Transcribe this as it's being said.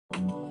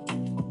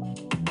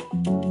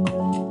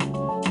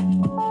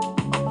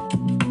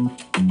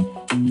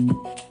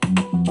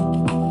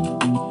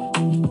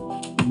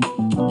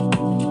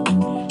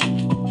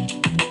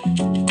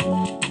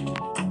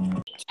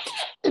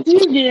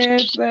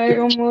Yes, like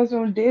almost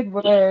on dead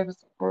vibes,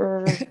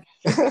 bro.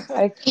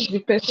 I kiss the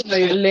person on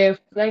your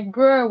left. Like,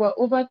 bro, we're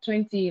over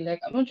 20. Like,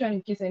 I'm not trying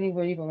to kiss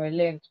anybody from my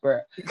left, bro.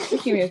 We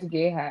came here to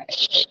get high.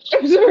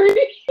 I'm sorry.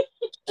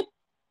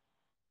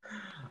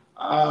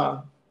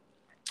 Ah,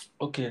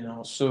 okay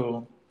now.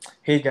 So,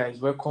 hey guys,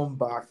 welcome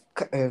back.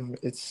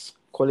 It's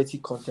quality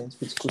content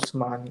with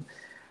Kusman,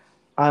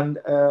 and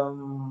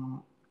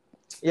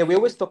yeah, we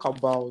always talk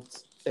about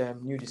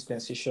new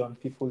dispensation,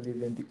 people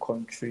leaving the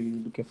country,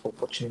 looking for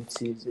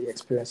opportunities, the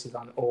experiences,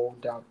 and all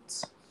that.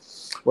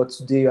 But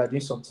today we are doing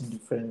something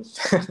different.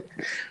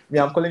 Me,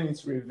 I'm calling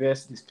it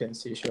reverse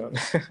dispensation.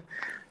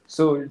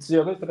 So today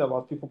we're going to talk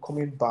about people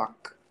coming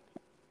back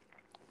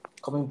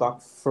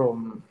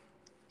from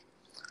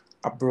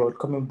abroad,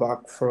 coming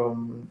back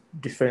from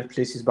different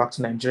places back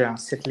to Nigeria and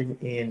settling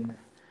in,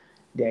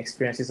 their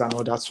experiences and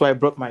all that. So I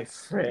brought my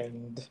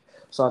friend.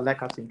 So I'd like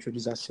her to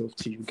introduce herself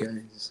to you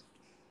guys.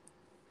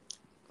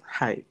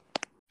 Hi.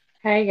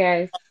 Hi,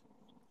 guys.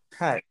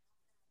 Hi.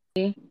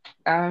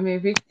 I'm a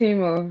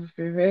victim of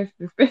reverse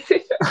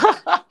dispensation.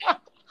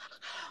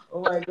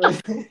 Oh my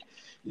god.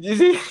 Did you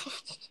say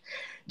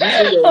did you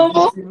say you're a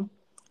Oh, victim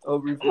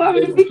of I'm a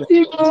reverse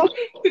victim. Oh.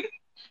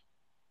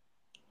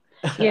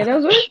 Yeah,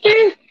 that's what it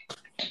is.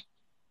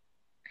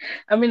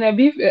 I mean, I'm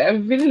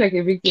feeling like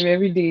a victim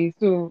every day.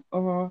 So,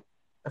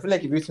 I feel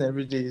like you're eating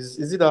every day.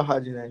 Is it that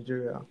hard in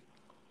Nigeria?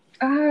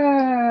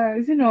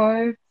 you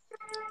know,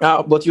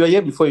 Ah, but you were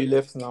here before you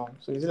left now.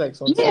 So is it like yeah,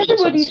 something?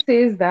 everybody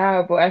says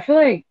that, but I feel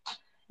like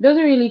it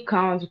doesn't really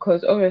count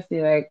because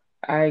obviously, like,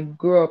 I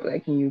grew up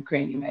like in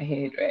Ukraine in my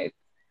head, right?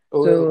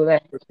 Oh, So, well,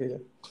 like, okay.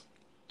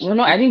 well,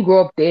 no, I didn't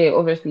grow up there,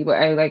 obviously, but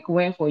I like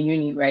went for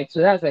uni, right?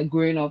 So that's like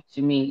growing up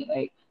to me,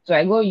 like, so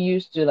I got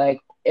used to like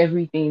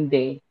everything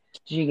there.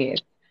 Do you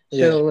get?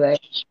 Yeah. So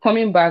like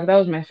coming back, that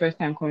was my first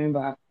time coming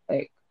back,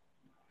 like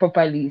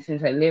properly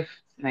since I left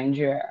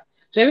Nigeria.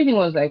 So everything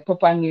was like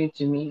proper new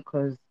to me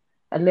because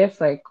I left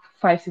like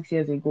 5, 6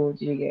 years ago.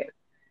 Do you get?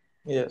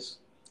 Yes.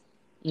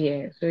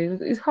 Yeah. So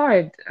it's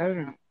hard. I don't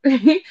know.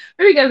 Maybe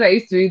because I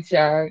used to eat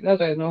shark. That's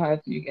why I know how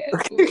to you guys.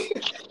 So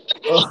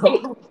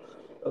Oh,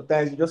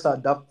 sometimes you just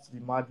adapt to the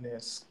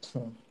madness.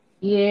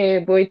 yeah,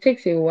 but it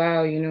takes a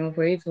while,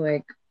 for it to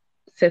like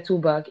settle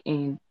back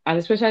in, and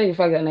especially the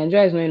fact that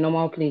Nigeria is not a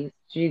normal place.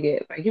 Do you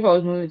get? Like if I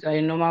was moving to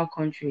a normal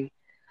country,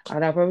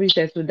 I'd have probably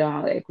settled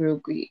down like real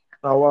quick.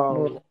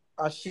 Oh, But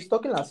wow. She's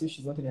talking as if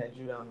she's not in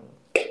Nigeria.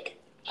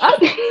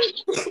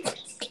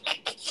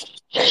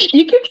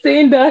 you keep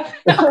saying that.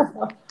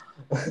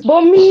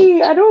 But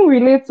me, I don't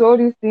relate to all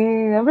these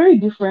things. I'm very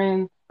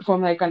different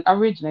from like an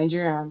average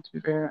Nigerian, to be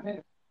very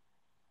honest.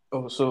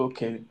 Oh, so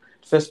okay.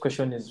 First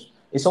question is: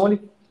 if somebody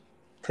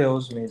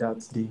tells me that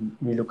they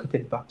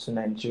relocated back to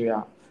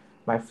Nigeria,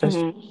 my first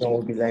Hmm. question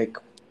will be like,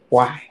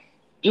 why?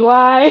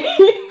 Why?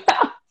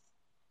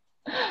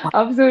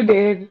 I'm so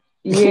dead.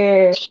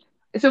 Yeah.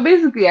 So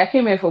basically, I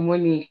came here for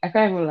money. I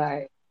can't even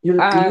lie.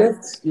 And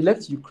You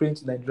left Ukraine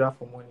to Nigeria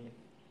for money.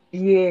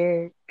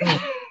 yeah, Hmm.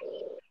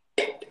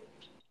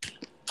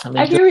 I I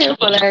mean, just came here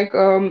for like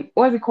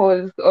what's it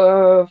called?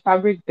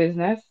 Fabric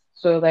business.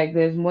 So like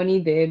there's money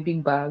there,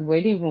 big bag, but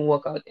it didn't even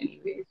work out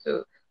anyway.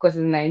 So because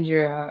it's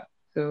Nigeria.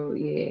 So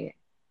yeah.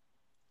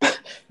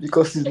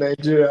 because it's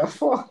Nigeria.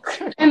 Fuck.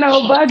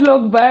 Bad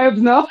luck vibes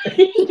now.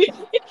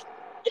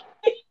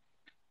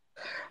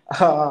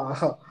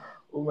 Ah,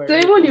 oh my So god.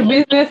 even the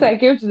business I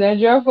came to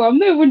Nigeria for, I'm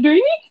not even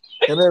doing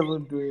You're not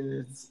even doing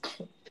it.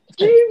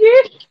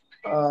 it.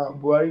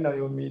 Buhari now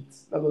your mate.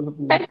 That's what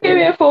people I will came tell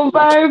here for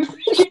vibes.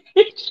 you.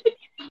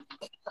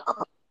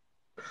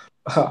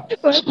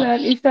 What's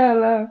that?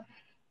 Inshallah.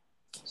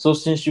 So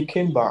since you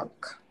came back,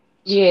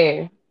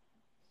 Yeah.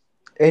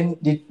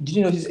 and did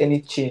you notice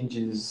any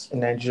changes in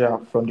Nigeria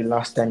from the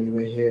last time you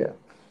were here?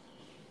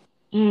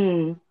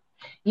 Hmm.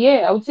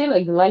 Yeah, I would say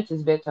like the light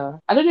is better.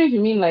 I don't know if you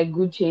mean like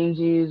good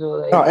changes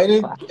or No,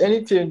 like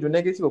any change, or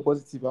negative or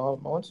positive, I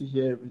want to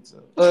hear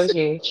everything.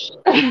 okay.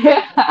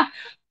 I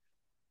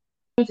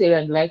would say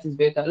that the light is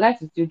better.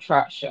 Light is still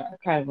trash, I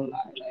can't even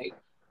lie. Like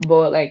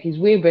but like it's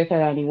way better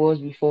than it was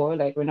before,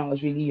 like when I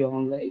was really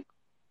young. Like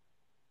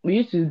we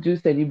used to do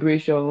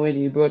celebration when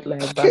they brought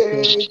light back then.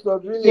 Okay, it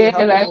was really a Yeah,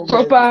 happy like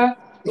moment.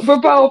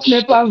 proper up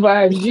NEPA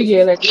vibes. You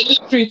get like the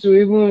street to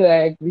even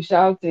like be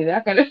shouting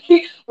that kind of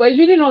thing. But it's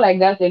really not like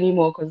that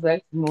anymore because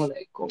that's more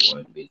like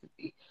common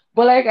basically.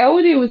 But like I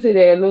wouldn't even say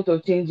there are a lot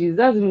of changes.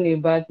 That's even a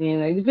bad thing.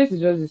 Like the place is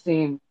just the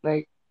same.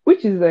 Like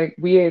which is like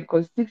weird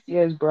because 6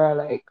 years, bruh,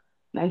 like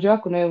Nigeria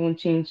could not even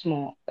change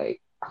more.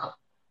 Like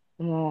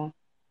no.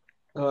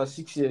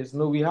 6 years.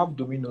 No, we have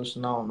Domino's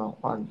now,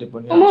 and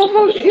Debonians.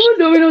 Motherfucker, even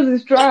Domino's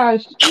is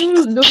trash.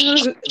 Even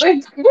Domino's is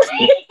like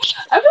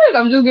I feel like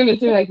I'm just gonna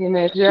say like a We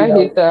Nigeria have,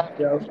 hater.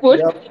 we But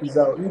have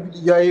pizza.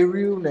 You are a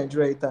real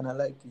Nigerian, and I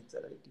like it. I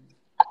like it.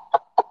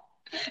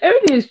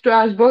 everything is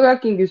trash. Burger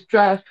King is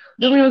trash.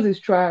 Domino's is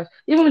trash.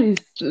 Even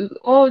this,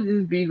 all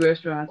these big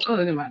restaurants, all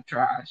of them are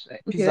trash.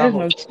 Like, okay, Pizza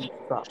Hut is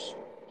trash.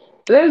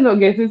 let's not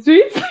get into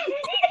it.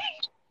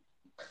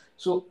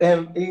 So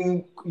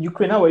in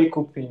Ukraine, how are you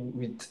coping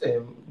with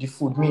the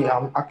food? Me,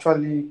 I'm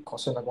actually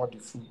concerned about the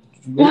food.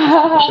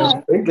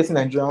 Are you getting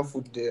Nigerian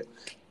food there?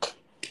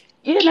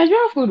 Yeah,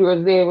 Nigerian food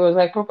was there. It was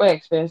like proper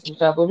expensive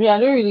stuff. But me, I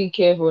don't really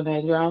care for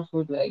Nigerian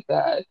food like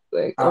that.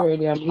 Like Ah,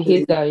 already, I'm a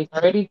hater. You can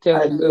already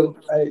tell. So,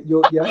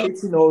 you're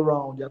hating all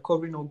round. You're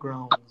covering all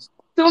grounds.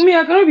 so me,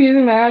 I cannot be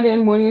using my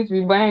hard-earned money to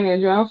be buying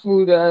Nigerian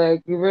food at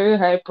like a very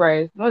high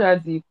price. Not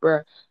that deep,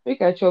 bro.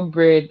 Make I chop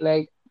bread,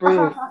 like,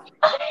 bro.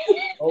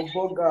 Or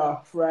burger,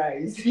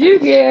 fries. You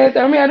get?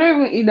 I mean, I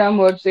don't even eat that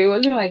much, so it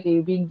wasn't like a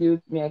big deal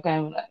to me. I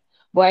kind of like,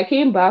 but I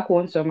came back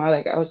one summer.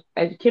 Like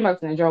I came back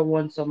to Nigeria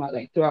one summer,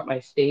 like throughout my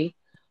stay.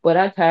 But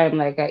that time,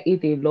 like I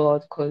ate a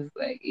lot because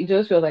like it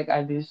just felt like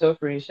I'd been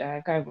suffering.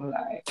 I can't even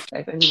lie.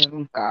 Like I didn't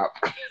even cap.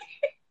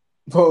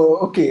 But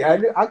okay,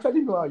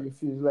 actually know how you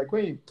feel. It's like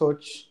when you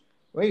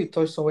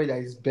touch somewhere that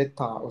is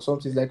better or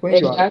something. It's like when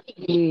you are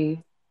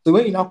Exactly. so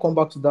when you now come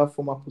back to that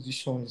former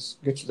position, it's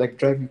going to like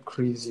drive you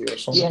crazy or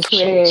something. Yes,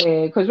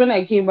 yeah. Because when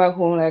I came back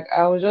home, like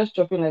I was just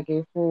chopping like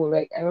a fool.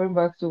 Like I went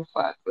back so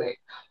fast. Like,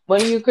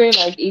 but in Ukraine,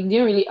 like it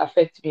didn't really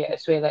affect me. I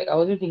swear. Like I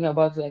wasn't thinking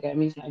about like I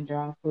miss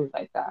Nigerian food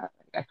like that.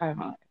 Like I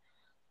can't.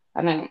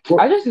 And then But,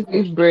 I just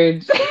eat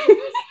bread.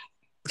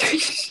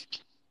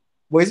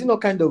 but is it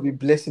not kind of a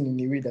blessing in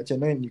a way that you're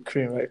not in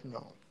Ukraine right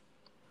now?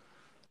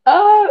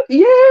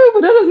 Yeah,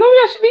 but that does not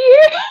mean I should be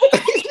here.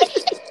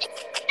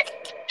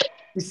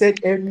 He said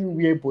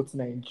anywhere but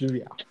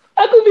Nigeria.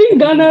 I could be in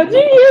Ghana.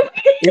 Genius.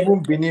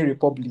 Even Benin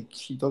Republic,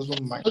 he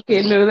doesn't mind.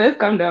 Okay, no, let's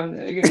calm down.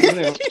 Okay,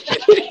 no.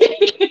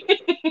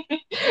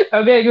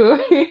 I beg you.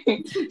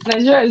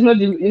 Nigeria is not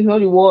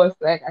the worst.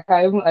 Like I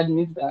can't even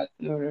admit that.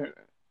 No, no, no.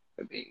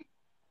 I beg.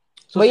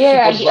 So But since you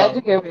yeah, got I back,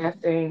 do get what you're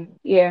saying.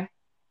 Yeah,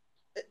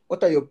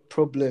 what are your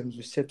problems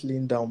with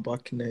settling down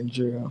back in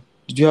Nigeria?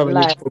 Did you have any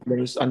life,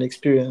 problems and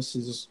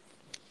experiences?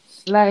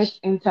 life,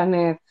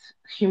 internet,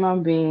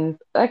 human beings.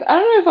 Like I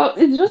don't know if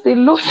it's just a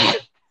lot.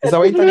 Is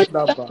our internet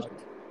that bad?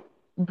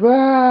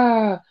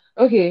 Bruh.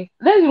 Okay,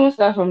 let's even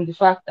start from the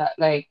fact that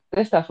like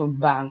let's start from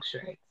banks,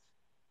 right?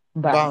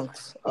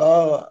 Banks.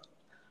 Banks.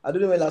 I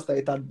don't know when last I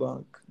entered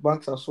bank.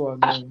 Banks are so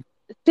Uh, annoying.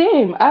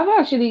 Same. I've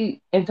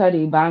actually entered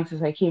a bank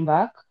since I came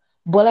back,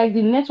 but like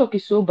the network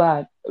is so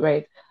bad,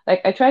 right?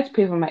 Like I tried to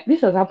pay for my.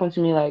 This has happened to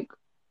me. Like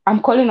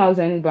I'm calling out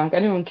Zenith Bank. I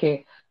don't even care.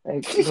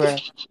 Like,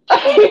 bruh.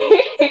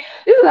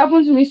 This has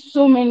happened to me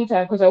so many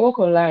times because I work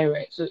online,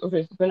 right? So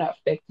obviously it's gonna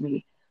affect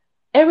me.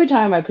 Every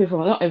time I pay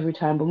for not every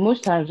time, but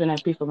most times when I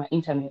pay for my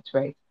internet,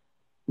 right?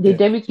 They Yeah.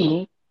 debit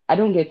me. I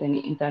don't get any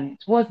internet.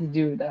 What's the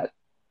deal with that?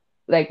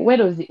 Like, where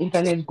does the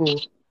internet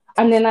go?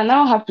 And then I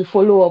now have to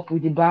follow up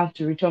with the bank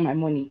to return my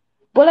money.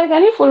 But like, I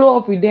need follow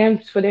up with them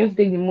for them to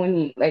take the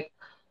money. Like,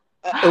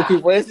 Okay,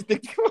 for us to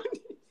take the money.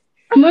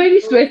 I'm already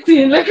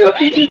sweating. Like,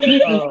 okay, this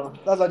is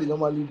That's how they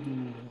normally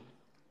do.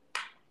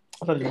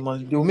 That's how they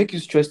normally they will make you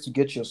stress to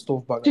get your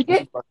stuff back. to Like,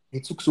 get.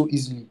 it took so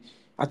easily.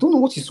 I don't know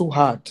what is so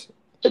hard.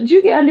 Do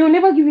you get? And they'll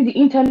never give you the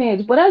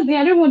internet. But that's the.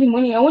 I don't want the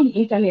money. I want the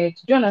internet.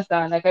 Do you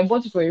understand? Like, I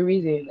bought it for a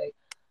reason. Like,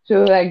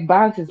 so like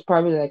banks is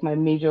probably like my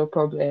major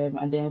problem,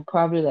 and then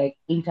probably like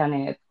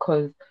internet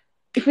because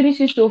it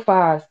finishes so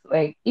fast.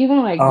 Like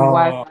even like the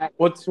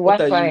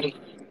What are you? Wi-Fi.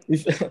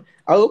 If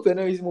I hope you're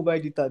not using mobile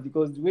data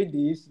because the way they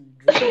used to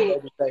drink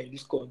mobile data in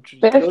this country,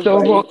 First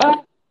of all,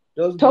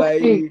 just buy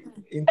toxic.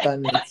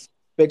 internet,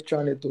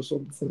 Spectranet or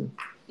something.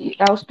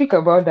 I'll speak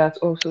about that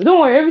also. Don't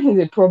worry, everything's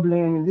a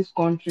problem in this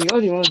country. All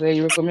the ones that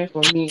you recommend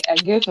for me, I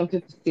get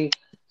something to say.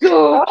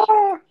 So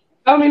Ah,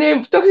 I'm in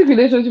a toxic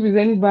relationship with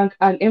Zenith Bank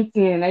and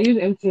MTN. I use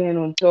MTN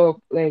on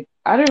top. Like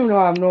I don't even know.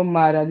 I'm not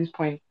mad at this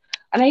point.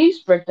 And I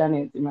use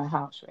Spectranet in my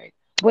house, right?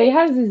 But it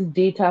has this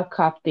data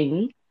cap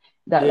thing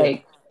that yeah.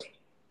 like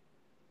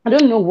I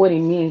don't know what it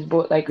means,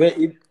 but like Well,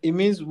 it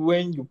means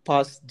when you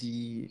pass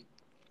the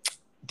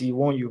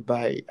one you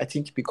buy, I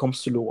think it becomes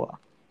slower.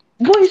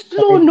 but it's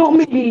slow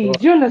normally. Do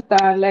you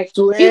understand? Like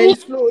So even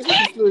it's slow. This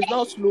is slow. It's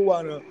not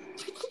slower now.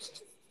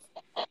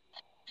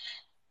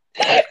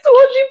 so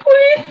what do you put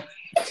in?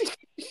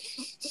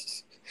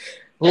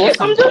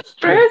 What I'm is just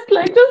stressed.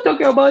 Like just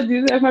talking about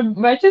this, like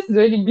my chest is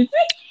already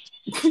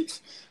beating.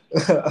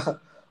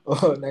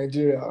 oh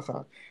Nigeria?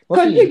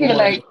 Because Nothing is you get normal.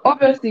 like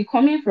obviously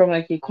coming from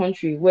like a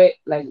country where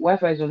like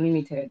Wi-Fi is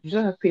unlimited, you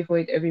just have to pay for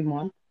it every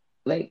month.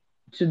 Like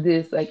to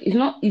this, like it's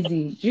not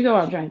easy. Do you get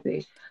what I'm trying to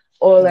say?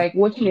 Or Yeah. like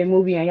watching a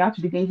movie and you have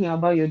to be thinking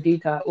about your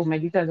data. Oh, my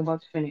data is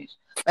about to finish.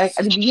 Like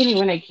at the beginning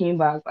when I came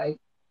back, like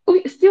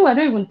still I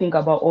don't even think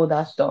about all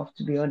that stuff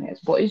to be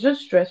honest. But it's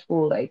just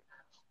stressful. Like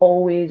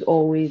always,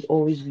 always,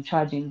 always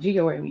recharging. Do you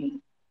get what I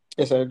mean?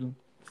 Yes, I do.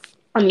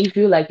 And you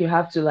feel like you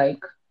have to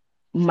like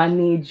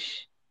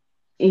manage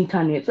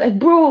internet. Like,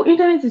 bro,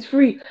 internet is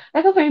free.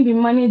 Like, how can you be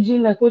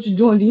managing like what you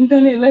do on the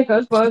internet? Like,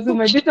 as far as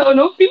my data will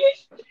not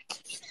finish?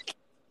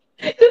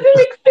 Does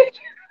it make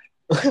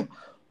sense?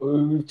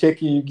 We're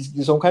checking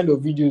there's some kind of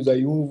videos that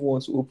you won't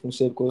want to open,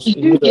 say, because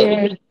you You know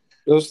that. get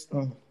Just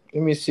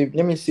let me save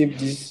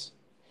this.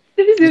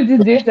 this This is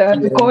this data.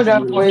 They call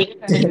that for PNG.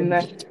 data is in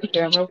that.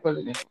 Okay, I'm not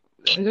following it.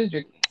 I'm just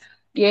joking.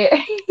 Yeah,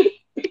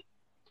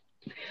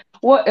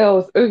 What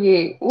else?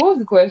 Okay, what was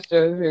the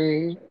question?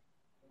 Sorry.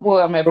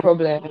 What are my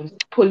problems?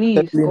 Police.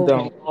 Settling Oh my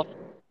down. god,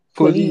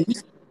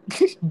 police.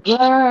 Police.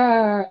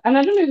 Bruh. And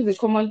I don't know if it's a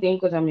common thing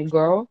because I'm a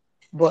girl,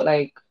 but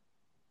like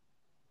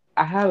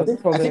I have I a think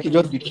I problem think it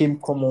just with became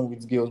common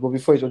with girls, but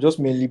before it was just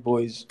mainly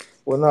boys.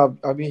 Well, now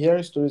I've been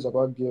hearing stories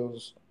about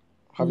girls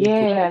having police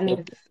yeah, and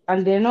problems.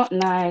 and they're not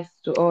nice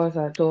to us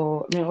at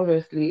all. I mean,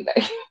 obviously,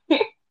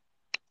 like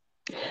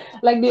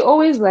like they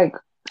always like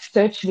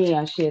search me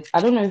and shit.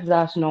 I don't know if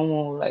that's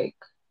normal. Like,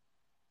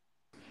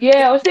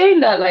 yeah, I was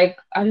saying that like,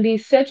 and they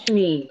search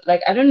me.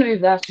 Like, I don't know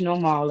if that's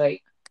normal.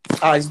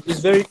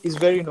 It's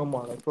very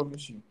normal. I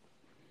promise you.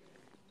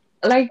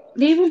 Like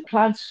they even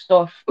plan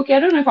stuff. Okay, I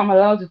don't know if I'm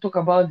allowed to talk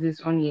about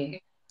this on here,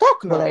 Talk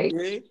but now, like,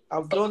 yeah.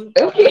 I've done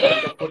okay.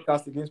 like a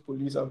podcast against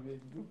police. I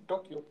mean, you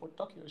talk your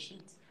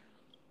shit.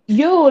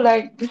 Yo,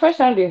 like the first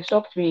time they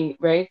stopped me,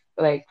 right?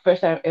 Like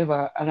first time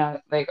ever, and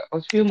I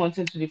was few months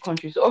into the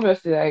country, so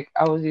obviously like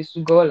I was used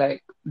to go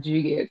like, do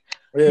you get?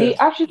 Yeah. They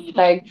actually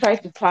like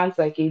tried to plant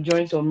like a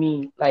joint on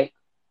me, They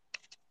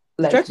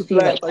like try to to see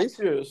plant. like Are you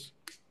serious?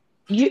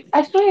 you.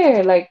 I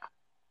swear, like,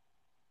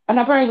 and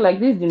apparently like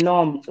this is the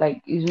norm,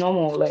 like is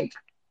normal. Like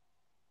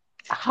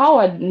how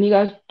are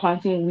niggas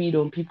planting weed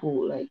on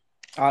people? Like,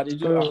 They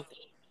do. bro.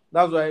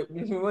 That's why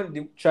when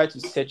they try to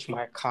search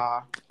my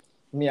car,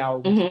 me, I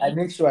Hmm.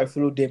 make sure I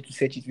follow them to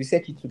search it. We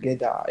search it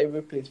together.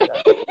 Every place we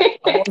are.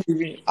 I'm not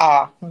leaving.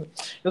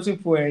 Those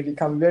people they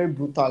can be very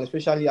brutal,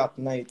 especially at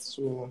night.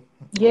 So,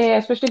 Yeah,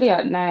 especially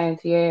at night.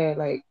 Yeah,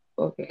 like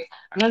okay.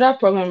 Another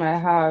problem I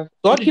have,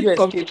 so how it did you keeps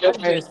coming escape? How to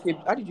did you my. escape?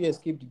 How did you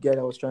escape the guy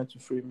that was trying to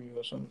frame you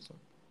or something?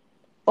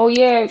 Oh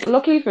yeah,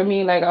 luckily for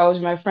me, like I was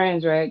with my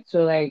friends, right?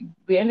 So like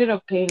we ended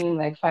up paying him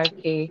like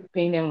 5K,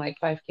 paying them like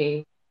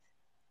 5K.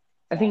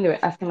 I think they were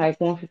asking like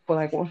 150 for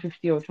like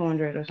 150 or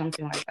 200 or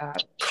something like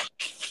that.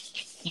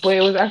 But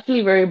it was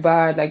actually very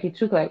bad. Like it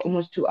took like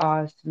almost 2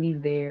 hours to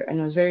leave there, and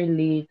it was very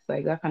late,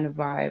 like that kind of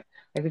vibe.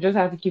 Like we just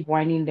had to keep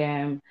winding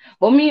them.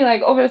 But me,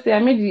 like obviously, I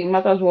made it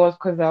matters worse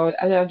because I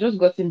had just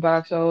gotten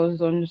back, so I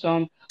was on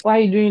some. Why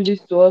are you doing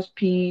this to us,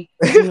 P?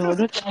 You know,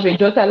 don't you have a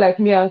daughter like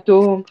me at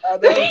home. I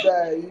don't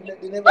die.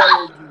 They never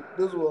heard you.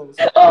 Those ones.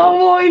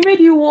 Oh, it made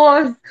it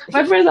worse.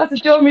 My friends had to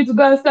tell me to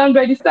go and stand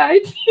by the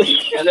side.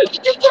 And then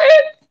keep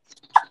quiet.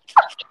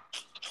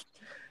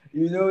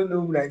 You don't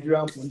know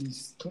Nigerian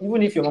police.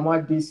 Even if your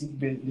mama basic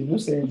bed, they don't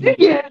send you.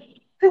 Yeah.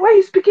 Say, why are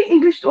you speaking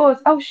English to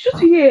us? I'll shoot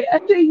you here. I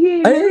said,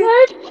 yeah, my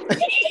Eh? life.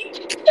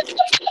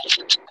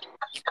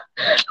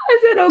 I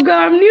said, oh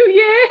God, I'm new,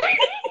 yeah.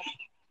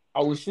 I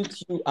will shoot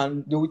you,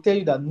 and they will tell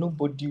you that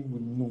nobody will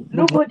know.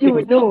 No, Nobody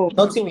would know.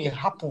 nothing will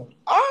happen.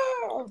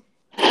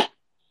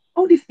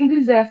 All this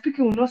English that you're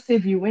speaking will not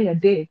save you when you're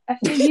dead. I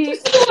said, yeah, you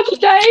don't want to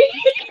die.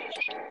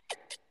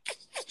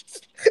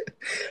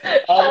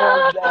 I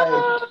don't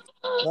die.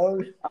 Now,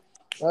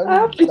 now I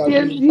have you sabi.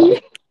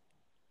 PTSD.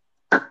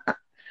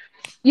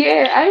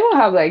 Yeah, I even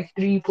have like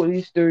three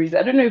police stories.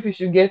 I don't know if we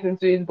should get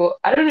into it, but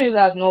I don't know if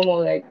that's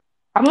normal. Like,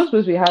 I'm not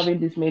supposed to be having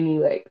this many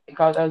like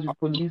encounters with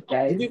police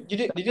guys. Did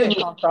you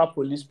encounter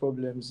police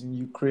problems in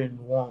Ukraine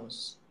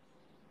once?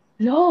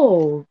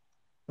 No,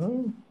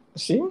 Hmm.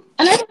 See? and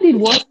I did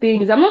worse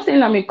things. I'm not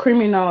saying I'm a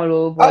criminal,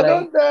 though, but I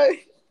like, don't die.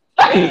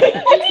 You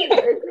say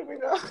you're a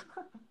criminal.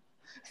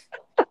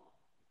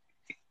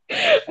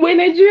 when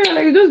Nigeria,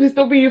 like, just be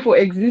stopping you for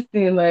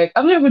existing. Like,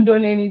 I've never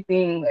done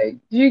anything. Like,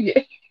 do you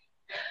get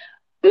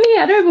me?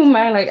 I don't even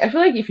mind. Like, I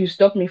feel like if you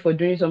stop me for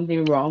doing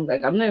something wrong,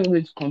 like, I'm not even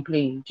going to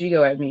complain. Do you get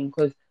what I mean?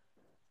 Because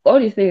all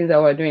these things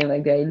that we're doing,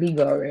 like, they're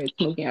illegal, right?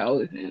 Smoking and all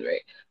these things,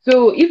 right?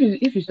 So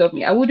if you stop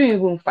me, I wouldn't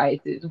even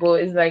fight it.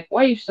 But it's like,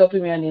 why are you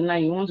stopping me and then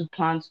like you want to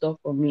plan stuff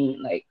for me?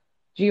 Like,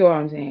 do you know what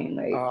I'm saying?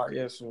 Like,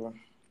 Yes, so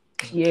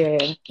yeah.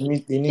 they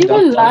need that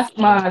Even fight. last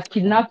man has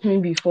kidnapped me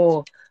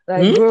before.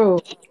 Like, Hmm? bro,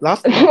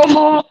 Last man. come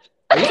on.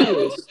 Are you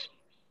serious?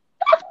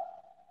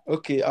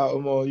 Okay,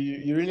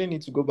 you really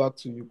need to go back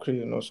to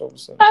Ukraine or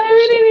something. I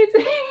really need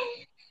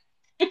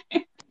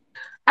to.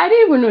 I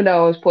didn't even know that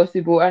was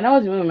possible, and that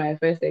was even my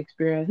first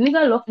experience.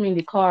 Nigga locked me in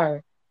the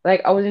car.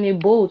 Like I was in a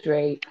boat,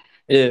 right?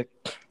 Yeah.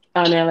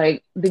 And then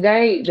like the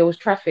guy, there was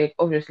traffic,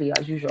 obviously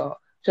as usual.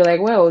 So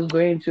like where I was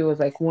going to was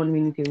like 1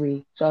 minute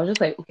away. So I was just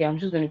like, okay, I'm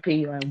just gonna pay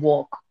you and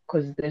walk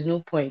because there's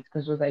no point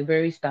because it was like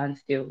very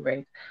standstill,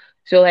 right?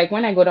 So like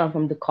when I got down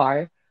from the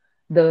car,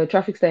 the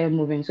traffic started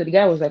moving. So the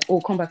guy was like,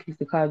 oh, come back into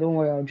the car. Don't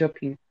worry, I'll drop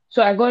you.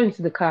 So I got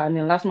into the car and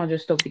then last man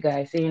just stopped the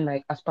guy saying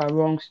like as per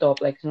wrong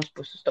stop, like it's not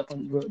supposed to stop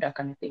on the road, that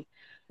kind of thing.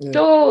 Yeah.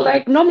 So,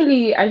 like,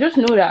 normally, I just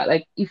know that,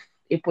 like, if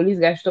a police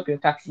guy stop your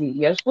taxi,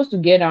 you're supposed to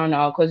get down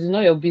now because it's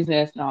not your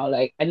business now.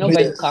 Like, I know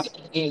by the car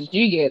Yes. name. Do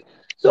you get?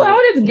 So I Yeah.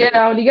 wanted to get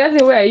down. The guy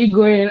said, "Where are you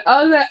going?"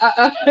 I was like,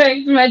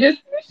 like to my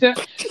destination."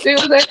 So he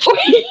was like,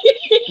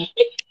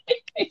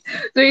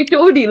 so he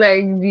told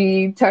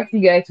the taxi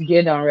guy to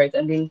get down, right?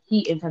 And then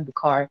he entered the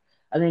car.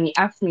 And then he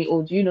asked me,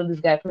 "Oh, do you know this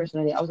guy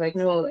personally?" I was like,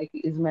 "No, like,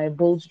 he's my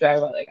Bolt's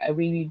driver. Like, I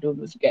really don't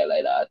know this guy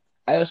like that.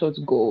 I just want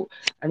to go."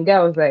 And the guy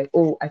was like,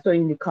 "Oh, I saw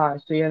you in the car,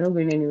 so you're not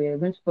going anywhere. You're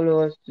going to follow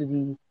us to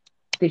the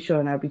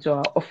station. I'll be to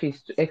our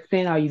office to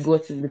explain how you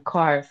got in the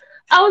car."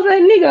 I was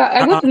like, nigga,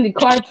 I got Uh-uh. in the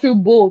car through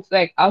Bolt.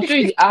 Like, I'll show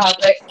you the app.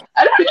 Like,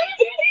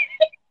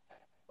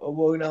 Oh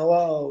boy, now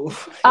wow.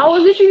 I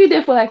was literally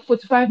there for like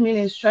 45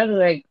 minutes trying to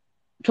like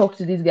talk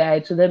to this guy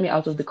to let me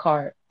out of the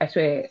car. I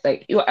swear,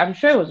 like, I'm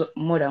sure it was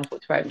more than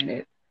 45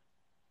 minutes.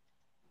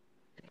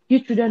 You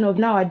children of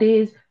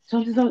nowadays,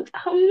 something, something.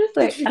 I'm just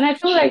like, and I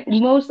feel like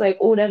most like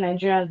older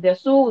Nigerians, they're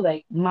so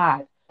like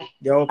mad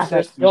They're at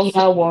like obsessed with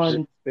younger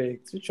ones.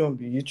 respect. Which one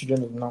be you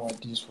children of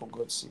nowadays, for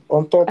God's sake?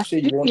 On top, say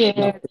you want Yeah.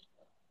 kidnap.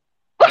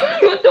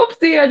 Don't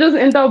say I just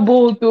enter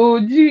Bolt,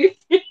 oh, gee.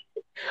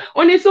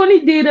 On a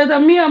sunny day that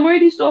I'm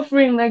already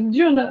suffering. Like, do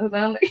you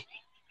understand? Like,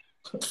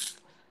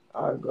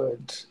 Ah,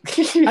 God.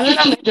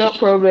 another major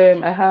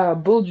problem I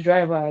have Bolt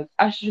drivers.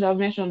 I should have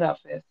mentioned that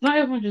first. Not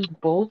even just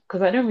Bolt,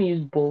 because I don't even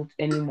use Bolt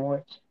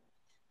anymore.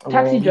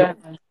 Taxi Well,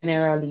 drivers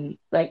generally,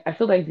 like, I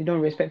feel like they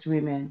don't respect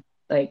women.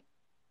 Like,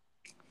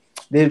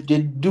 they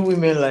do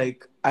women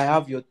like I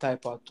have your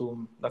type at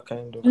home, that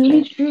kind of thing.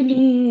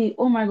 literally,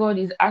 oh my god,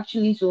 it's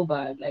actually so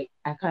bad. Like,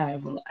 I can't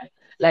even lie.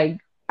 Like,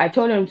 I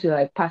told them to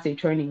like pass a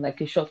turning,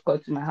 like a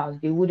shortcut to my house.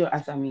 They wouldn't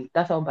answer me.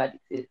 That's how bad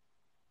it is.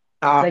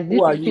 Ah, Like, this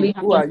who are actually you?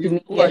 Who are happened to you?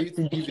 me Who are you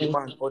to give a yesterday.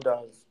 man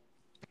orders?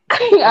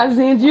 That As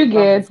in, you that's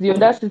get the disgusting.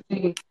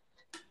 audacity.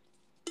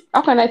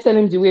 How can I tell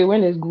him the way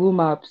when there's Google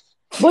Maps?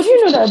 But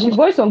you know that the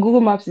voice on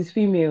Google Maps is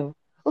female.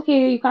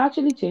 Okay, you can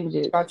actually change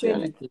it, Can to be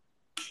change honest. it.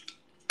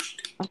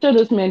 I'm sure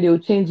those men, they'll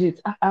change it.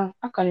 How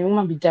can a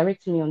woman be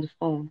directing me on the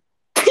phone?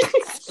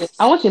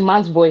 I want a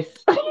man's voice.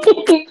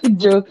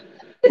 Joke.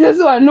 It's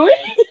so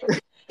annoying.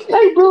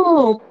 Like,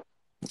 bro,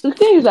 the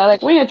thing is that,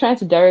 like, when you're trying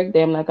to direct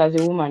them, like, as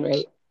a woman,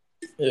 right?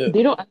 Yeah.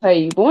 They don't answer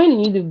you. But when you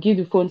need to give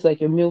the phone to,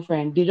 like, your male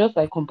friend, they just,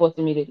 like, compose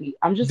immediately.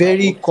 I'm just like,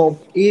 Very okay.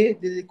 comp.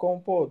 Did they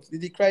comport?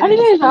 Did they cry? And Did the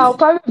they thing is, stay? I'll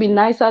probably be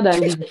nicer than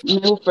the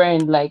male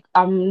friend. Like,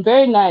 I'm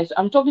very nice.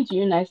 I'm talking to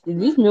you nicely.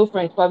 This male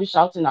friend is probably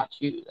shouting at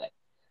you. Like,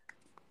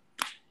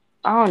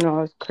 I don't know.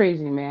 It's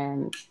crazy,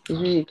 man. It's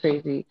really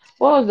crazy.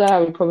 What was that I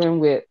have a problem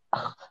with?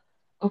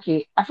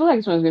 Okay, I feel like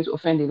this one's going to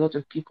offend a lot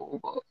of people,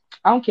 but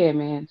I don't care,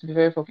 man. To be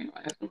very fucking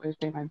honest, nobody's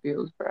paying my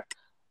bills, bro.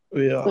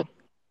 Yeah. But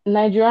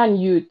Nigerian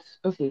youth.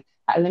 Okay,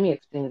 let me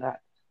explain that.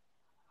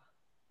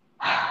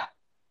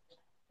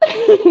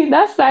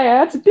 That's why I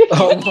had to take.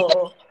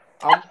 No.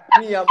 I'm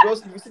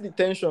just you see the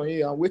tension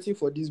here. I'm waiting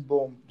for this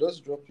bomb.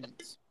 Just drop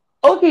it.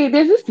 Okay,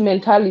 there's this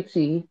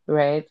mentality,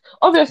 right?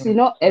 Obviously, Mm.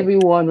 not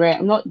everyone, right?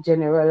 I'm not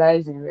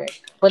generalizing, right?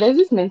 But there's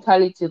this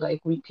mentality,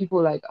 like with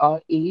people like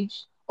our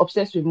age,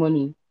 obsessed with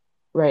money,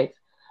 right?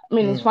 I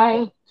mean, it's Mm.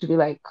 fine to be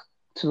like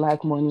to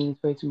like money,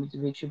 for it to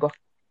motivate you, but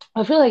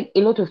I feel like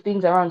a lot of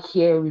things around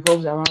here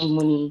revolves around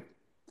money,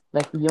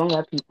 like with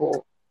younger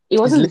people. It It's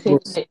wasn't the same.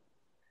 Lagos.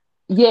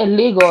 Yeah,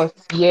 Lagos.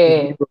 It's Yeah,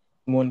 Lagos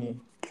money.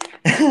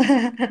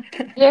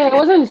 yeah, it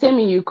wasn't the same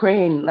in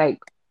Ukraine. Like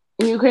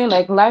in Ukraine,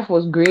 like life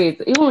was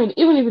great. Even if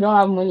you don't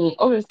have money,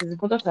 obviously it's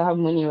important to have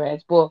money,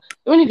 right? But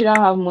even if you don't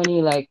have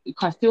money, like you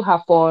can still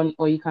have fun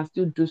or you can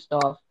still do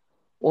stuff.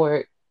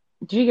 Or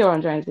do you get what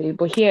I'm trying to say?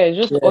 But here it's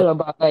just Yeah. all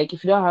about like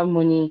if you don't have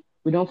money,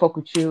 we don't fuck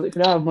with you. If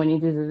you don't have money,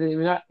 this is it.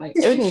 We not like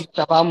everything is just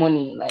about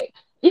money. Like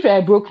if you're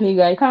a broke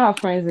nigga, you can't have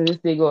friends in this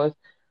Lagos.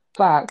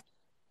 Fact.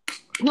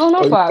 No, Or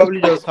not you fact.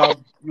 probably just have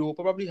you will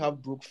probably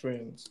have broke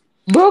friends.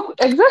 Broke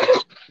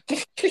exactly.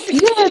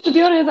 Yeah, to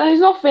be honest, and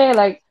it's not fair.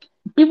 Like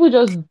people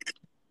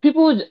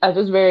people are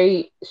just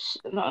very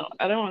no,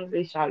 I don't want to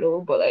say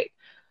shallow, but like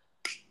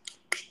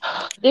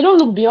they don't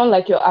look beyond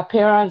like your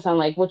appearance and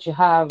like what you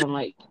have and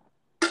like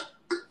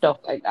stuff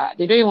like that.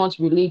 They don't even want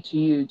to relate to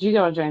you. Do you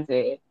get what I'm trying to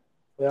say?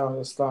 Yeah, I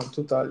understand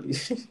totally.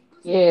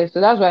 Yeah, so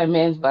that's what I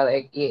meant by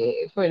like yeah,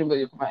 for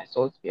anybody who might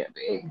insult me a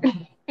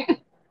bit.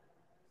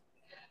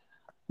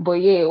 But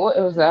yeah, what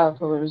else I have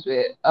problems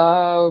with?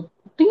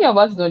 Thinking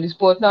about it on the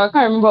spot now, I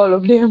can't remember all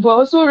of them, but I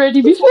was so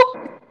ready before.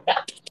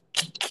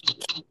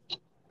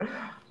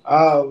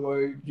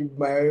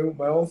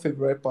 My own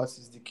favorite part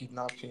is the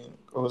kidnapping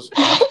because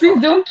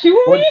Please don't kill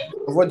me.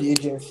 what the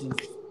agencies.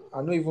 I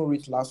don't even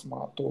reach last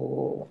month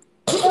or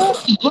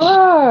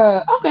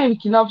Bruh, how can you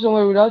kidnap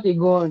someone without a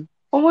gun?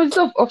 Almost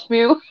stuff off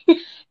me.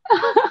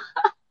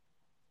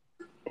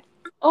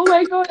 Oh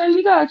my god, and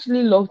nigga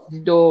actually locked the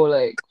door,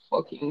 like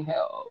fucking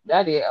hell.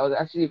 That day I was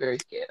actually very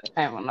scared. I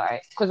can't even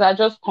lie. Because I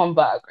just come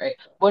back, right?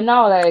 But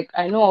now like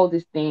I know all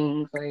these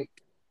things, like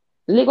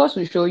Lagos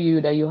will show you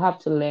that you have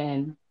to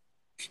learn.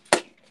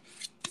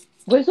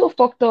 But it's so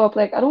fucked up.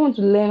 Like I don't want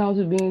to learn how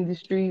to be in the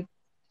street.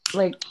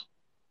 Like,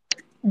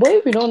 but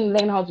if you don't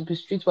learn how to be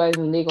streetwise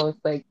in Lagos,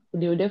 like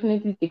they will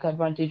definitely take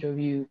advantage of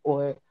you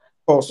or like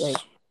course.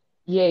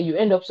 yeah, you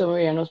end up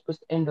somewhere you're not supposed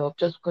to end up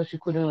just because you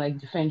couldn't like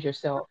defend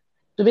yourself.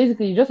 So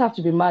basically, you just have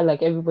to be mad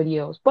like everybody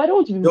else. But I don't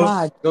want to be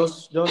mad.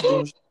 Just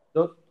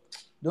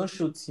don't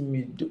show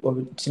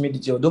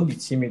timidity or don't be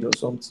timid or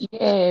something.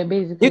 Yeah, If they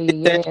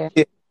basically, sense yeah,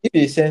 fear, if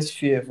they sense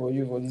fear for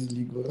you for this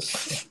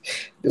Lagos,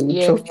 they will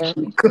chop yeah,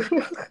 you.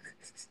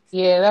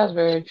 yeah. That's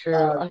very true,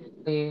 uh,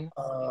 honestly.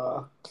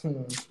 uh,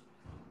 hmm.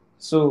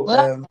 So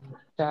Well,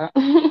 that's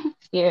that.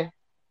 Yeah.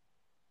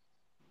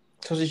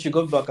 so since you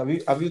got back,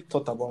 have you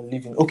thought about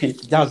leaving? Okay,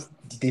 that's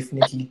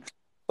definitely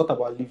thought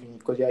about leaving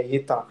because you're a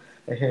hater.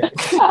 Eh-heh.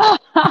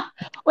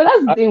 Well,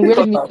 that's the Have thing you with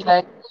thought me. about,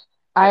 Like,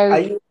 are I,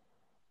 you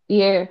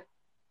yeah,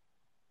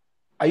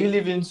 are you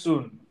leaving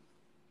soon?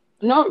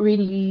 not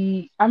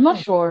really. I'm not Hmm.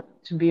 sure,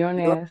 to be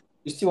You don't, honest.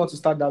 you still want to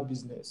start that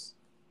business?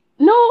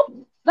 No,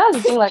 that's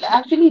the thing. Like, I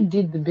actually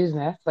did the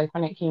business. Like,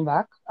 when I came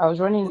back, I was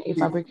running a Okay,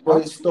 fabric but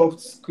shop. it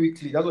stopped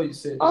quickly. That's what you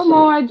said. Oh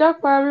no, I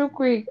jackpot real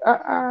quick.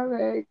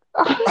 Like,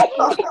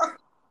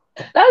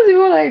 that's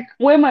even like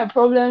where my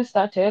problem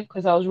started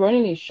because I was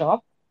running a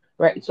shop,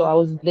 right? So I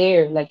was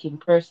there like in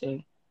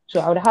person. So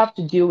I would have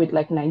to deal with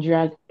like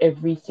Nigerians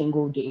every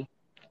single day.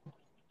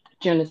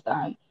 Do you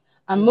understand?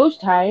 And Hmm.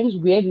 most times,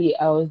 weirdly,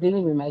 I was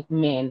dealing with like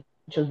men,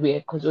 which was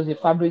weird because it was a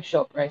fabric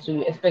shop, right? So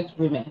you expect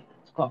women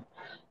to come.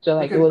 So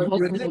like it Okay, was but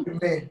you're dealing mostly,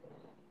 with men.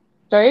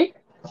 sorry,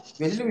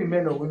 You're dealing with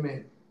men or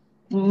women?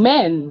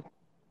 men.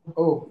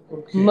 Oh,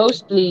 okay.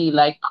 Mostly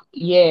like,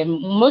 yeah,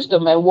 most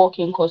of my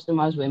walking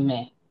customers were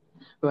men,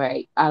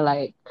 right? And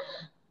like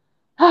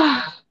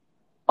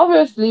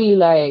obviously,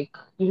 like,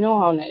 you know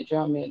how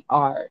Nigerian men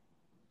are.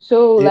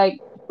 So Yeah.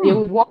 like they Hmm.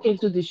 would walk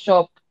into the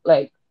shop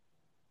like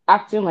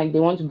acting like they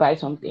want to buy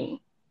something.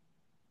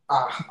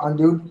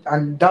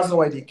 And that's not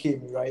why they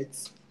came, right?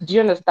 Do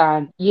you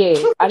understand?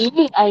 Yeah. And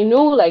me, I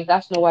know like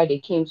that's not why they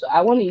came. So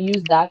I want to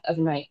use that as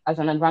my as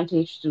an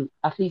advantage to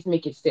at least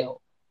make it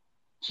sell.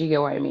 Do you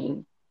get what I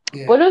mean?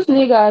 Yeah. But those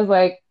niggas,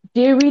 like,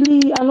 they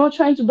really are not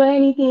trying to buy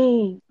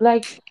anything.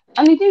 Like,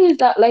 and the thing is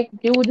that like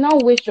they would now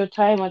waste your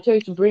time and tell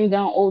you to bring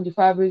down all the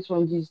fabrics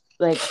from this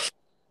like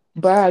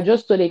bar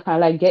just so they can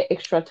like get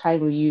extra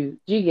time with you.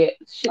 Do you get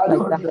shit I like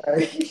don't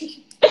die.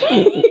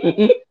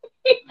 that?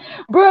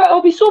 Bro,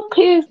 I'll be so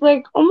pissed.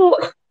 Like, I'm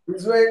not.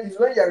 It's when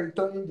you're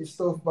returning the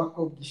stuff back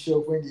up the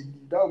shelf when they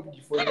leave. That would be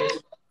the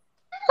funniest.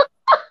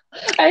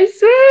 I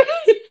swear.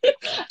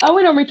 And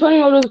when I'm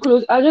returning all those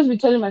clothes, I'll just be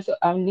telling myself,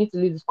 I need to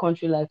leave this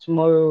country like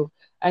tomorrow.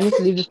 I need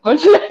to leave this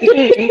country.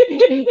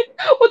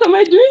 What am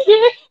I doing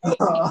here?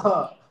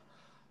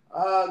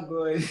 Ah,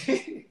 God.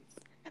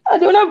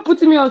 And they'll not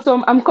putting me on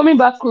some I'm coming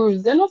back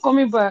cruise. They're not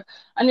coming back.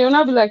 And they'll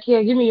not be like,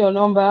 here, give me your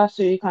number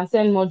so you can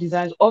send more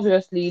designs.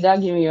 Obviously,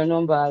 that give me your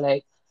number.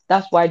 Like,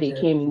 that's why they Yeah,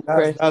 came in the that's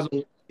first that's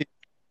place.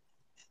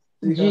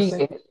 so you Do can you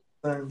send get?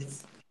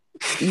 designs.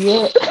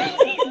 Yeah.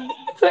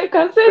 So I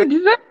can When, send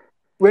design.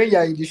 when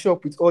you're in the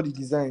shop with all the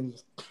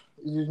designs,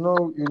 you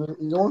don't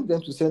want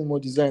them to send more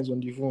designs on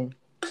the phone.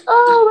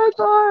 Oh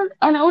my god.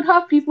 And I would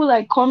have people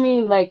like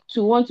coming like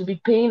to want to be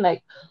paying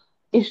like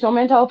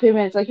instrumental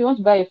payments. Like you want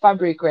to buy a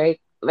fabric, right?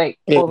 Like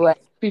Yeah. of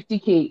like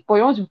 50K, but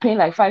you want to be paying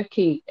like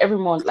 5K every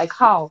month. Like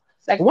how?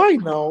 Like Why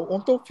now?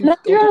 On top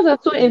Nigerians are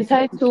so 50K.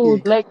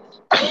 entitled. Like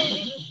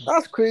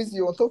That's crazy.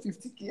 On top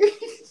 50K.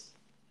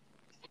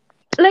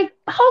 like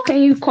how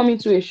can you come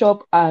into a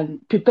shop and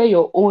prepare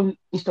your own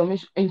instrumental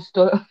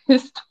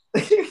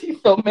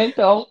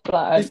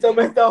plan?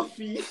 Instrumental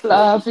fee.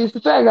 Please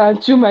prepare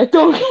and chew my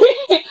tongue.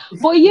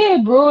 But yeah,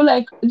 bro,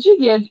 like do you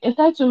get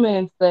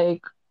entitlements?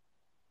 Like,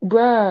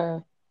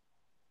 bruh.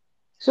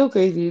 So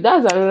crazy.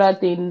 That's another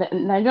thing.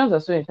 Nigerians are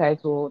so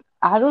entitled.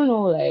 I don't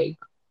know, like,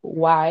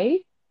 why?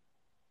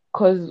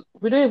 Because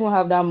we don't even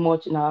have that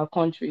much in our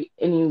country,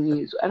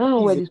 anyways. I don't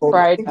know where this I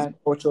pride think it's and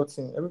a culture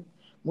thing.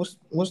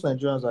 Most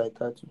Nigerians are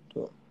entitled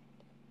to.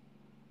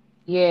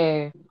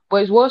 yeah,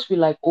 but it's worse with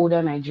like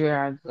older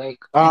Nigerians. Like,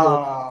 the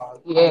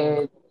And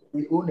yeah,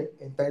 we own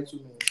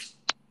entitlement.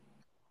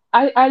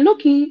 I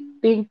low-key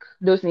think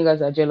those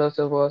niggas are jealous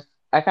of us.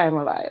 I can't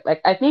even lie.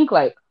 Like, I think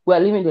like we're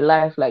living the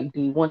life like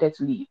they wanted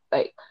to live.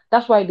 Like,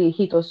 that's why they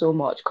hate us so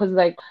much. Because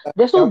like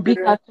they're so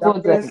bitter Their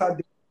towards parents like, had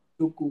them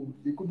so cold.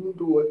 They couldn't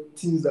do what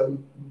things that we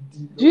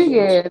did do or you something.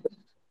 get?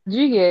 Do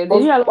you get? They Because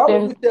didn't allow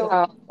them to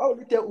have why would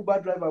you tell Uber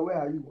driver where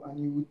are you, and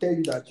he will tell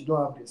you that you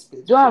don't have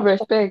respect. don't have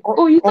respect. On,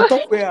 Oh, you on thought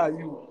top, where are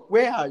you?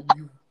 Where are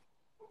you?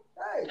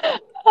 Hey,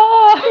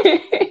 ah.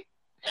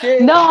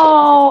 Shay,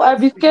 No, I'd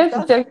be we should scared to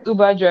start text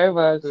Uber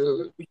drivers.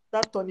 Oh. we should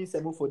start turning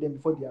semo for them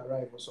before they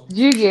arrive or Do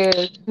something. you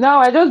get? Now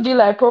I just be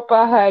like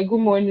proper hi, good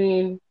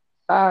morning.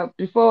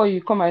 Before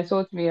you come and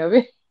insult me,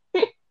 abi.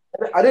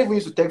 I don't even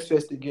use to text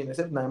first again,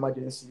 except in an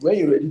emergency. When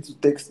you're ready to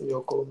text me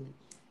or call me,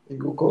 you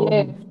go call Yeah,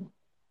 me.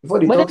 Before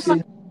they but talk, say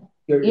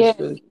get yeah,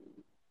 respect.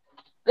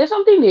 there's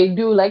something they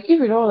do. Like if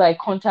you don't like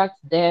contact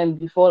them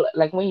before,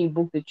 like when you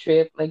book the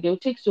trip, like they'll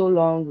take so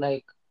long.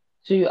 Like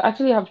so you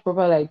actually have to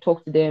proper like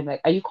talk to them.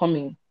 Like, are you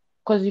coming?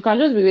 Because you can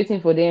just be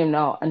waiting for them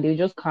now and they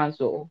just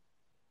cancel.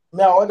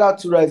 Me, I order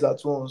two rides at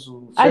once.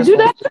 So I first do come,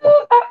 that too.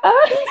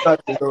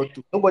 that's a lot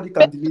too. Nobody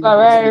can delay me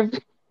for free. Arrive.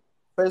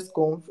 First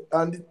come,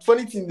 and the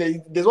funny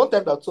thing, there's one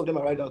time that two of them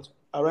arrived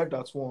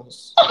at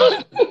once.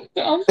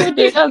 I'm so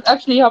dead. That's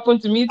actually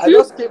happened to me I too.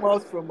 just came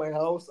out from my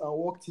house and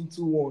walked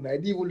into one. I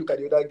didn't even look at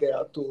the other guy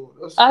at all.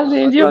 As I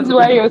in, you don't want know to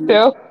buy him.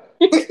 yourself.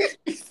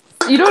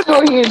 You don't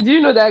know him. Do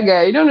you know that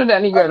guy? You don't know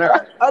that nigga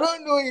now. I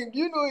don't know him. Do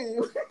you know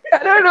him?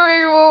 I don't know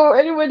him. Oh,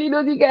 anybody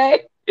know the guy?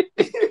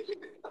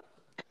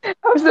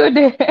 I'm so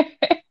dead.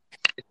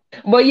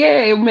 But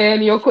yeah,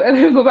 man, let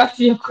me go back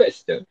to your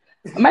question.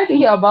 Am I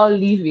thinking about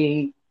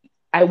leaving?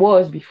 I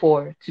was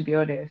before, to be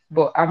honest,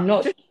 but I'm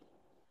not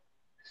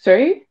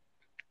Sorry.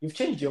 You've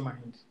changed your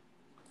mind.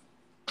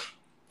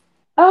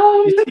 You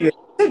Um.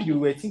 said you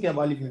were thinking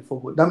about leaving before,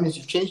 but that means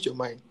you've changed your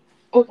mind.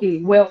 Okay.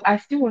 Well, I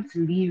still want to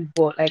leave,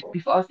 but like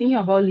before, I was thinking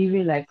about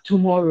leaving like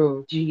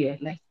tomorrow. Do you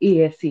get like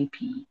ASAP?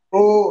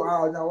 Oh,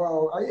 wow, now,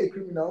 wow. Are you a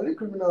criminal? Only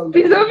criminals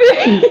Please do don't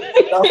be.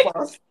 that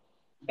fast.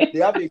 They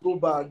have a go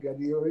bag and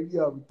they already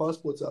have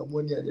passports and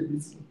money and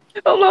everything.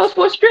 I was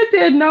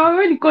frustrated now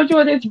when the country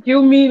wanted to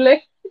kill me.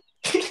 Like,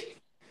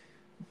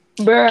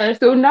 bruh.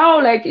 So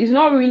now, like, it's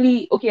not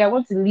really okay. I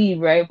want to leave,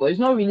 right? But it's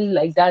not really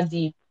like that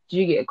deep. Do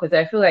you get? Because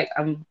I feel like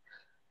I'm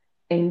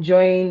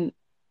enjoying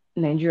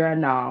Nigeria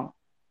now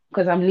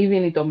because I'm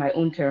living it on my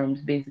own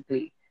terms,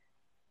 basically,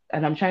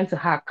 and I'm trying to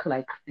hack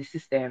like the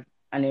system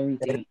and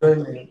everything.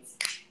 Enjoyment.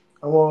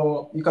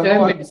 Well, you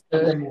cannot hack Enjoyment. the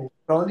system. Oh. You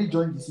can only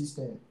join the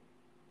system.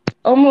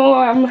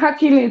 I'm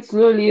hacking it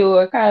slowly. Oh,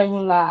 I can't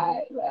even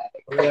lie.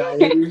 Oh, yeah,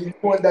 you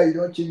wonder you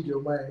don't change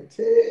your mind.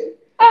 Hey.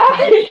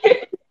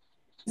 Like,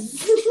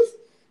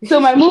 so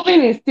my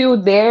moving is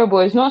still there,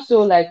 but it's not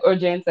so like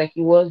urgent like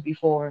it was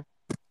before.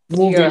 Do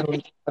you Moving get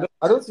what on.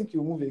 I don't think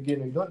you move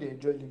again. You don't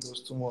enjoy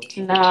Lagos too much.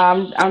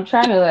 Nah, I'm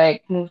trying to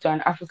like move to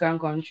an African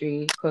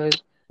country because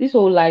this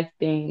whole life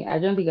thing, I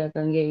don't think I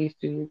can get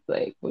used to it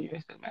like for the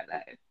rest of my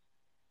life.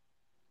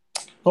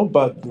 Not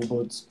bad though,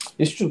 but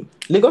it's true.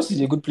 Lagos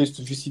is a good place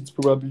to visit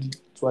probably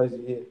twice a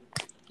year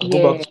and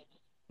go back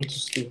Yeah, to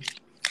stay.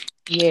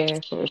 yeah,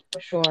 for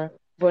sure.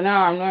 But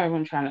now I'm not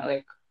even trying to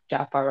like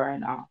japa right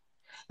now.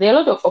 There are a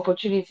lot of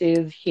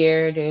opportunities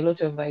here. There are a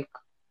lot of like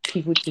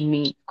people to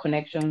meet,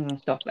 connections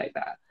and stuff like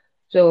that.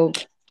 So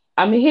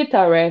I'm a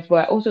hater, right? But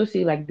I also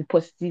see like the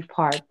positive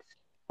parts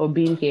of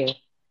being here.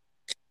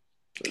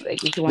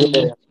 Like if you want to use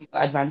Yeah. it to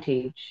your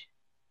advantage.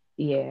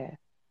 Yeah,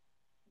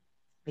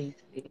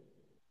 basically.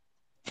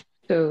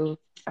 So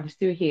I'm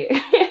still here.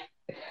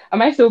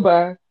 Am I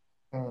sober?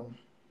 Mm.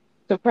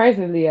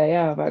 Surprisingly, I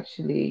am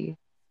actually.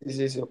 This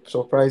is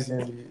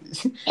surprisingly.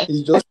 I,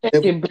 It's I just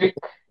took a break.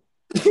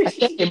 I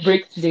took a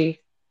break today.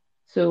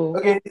 So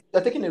okay.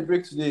 You're taking a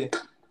break today.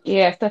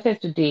 yeah, I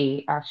started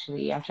today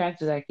actually. I'm trying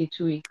to like in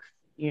 2 weeks,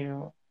 you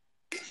know,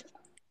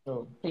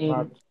 Oh, clean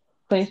mad.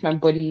 cleanse my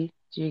body.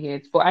 Do you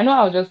get? But I know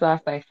I'll just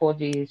last like 4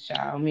 days,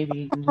 shall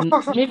maybe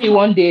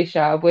one day,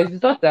 shall. But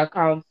it's not the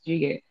account. Do you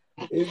get?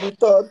 If you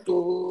thought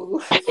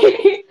to,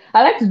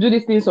 I like to do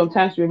these things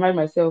sometimes to remind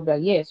myself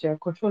that yes, you're in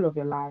control of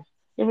your life,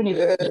 even if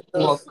yeah, it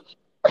doesn't work.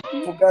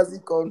 just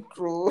fugazi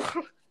control.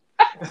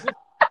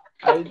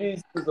 I do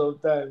it too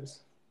sometimes.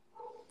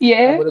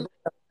 Yeah.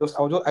 But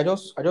I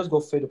just got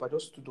fed up. I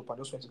just stood up. I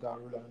just went to go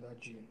and roll another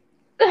gym.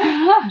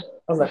 That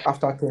was like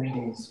after 10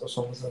 days or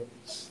something.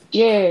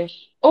 Yeah.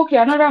 Okay,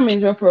 another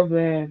major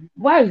problem.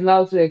 Why is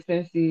loud so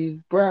expensive?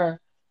 Bruh.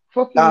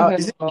 Fucking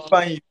Is it hell.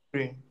 cheaper in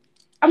Ukraine?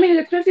 I mean,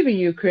 it's expensive in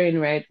Ukraine,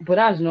 right? But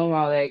that's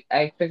normal. Like, I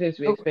expect it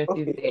to be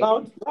expensive Okay,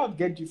 there. now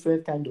get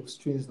different kind of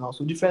strains now.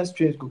 So different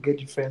strains could get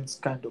different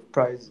kind of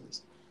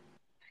prices.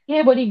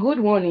 Yeah, but the good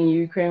one in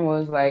Ukraine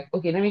was like,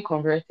 okay, let me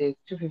convert it.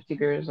 250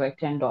 girls, like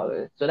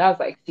 $10. So that's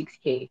like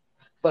 6K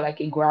for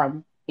like a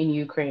gram in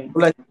Ukraine.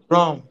 Like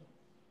brown.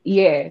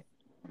 Yeah.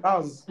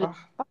 That's And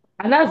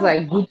that's that's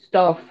like good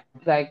stuff.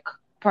 Like,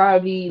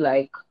 probably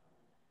like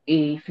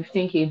a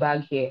 15K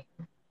bag here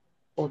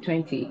or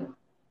 20.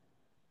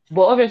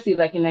 But obviously,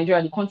 like in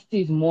Nigeria, the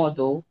quantity is more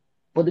though,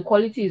 but the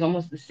quality is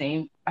almost the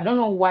same. I don't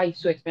know why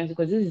it's so expensive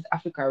because this is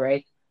Africa,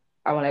 right?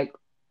 I'm like,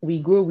 we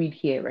grow weed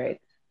here,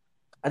 right?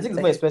 I think it's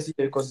more Like, expensive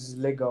here because it's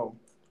legal.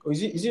 Or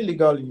is it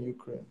legal in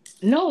Ukraine?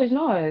 no, it's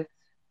not.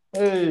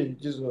 Hey,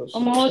 Jesus.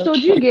 So do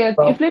you get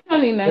Never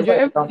inflation in never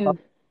Nigeria? encountered.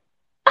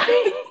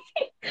 Everything is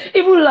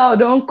even loud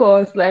don't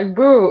cost. Like,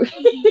 bro,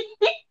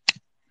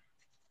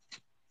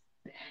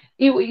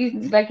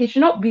 like it should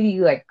not be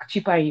like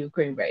cheaper in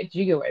Ukraine, right? Do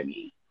you get what I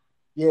mean?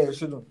 Yeah, it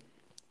shouldn't.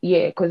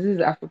 Yeah, because this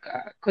is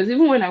Africa. Because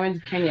even when I went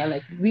to Kenya,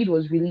 like weed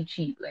was really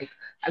cheap. Like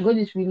I got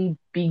this really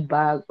big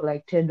bag for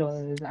like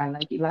 $10, and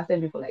like it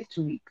lasted me for like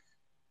 2 weeks.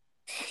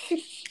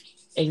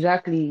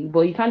 Exactly,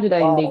 but you can't do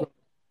that in Wow. Lagos.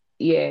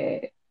 Yeah,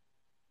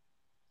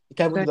 You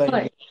can't even so I do that feel in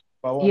like Lagos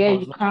for one yeah,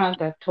 house. you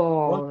can't at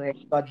all.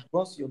 Like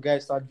Once your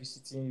guys start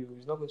visiting you,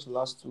 it's not going to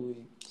last 2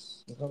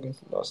 weeks. It's not going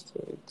to last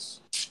 2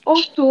 weeks.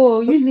 also,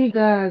 you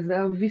niggas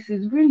that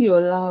visit, bring your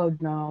loud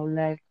now.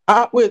 Like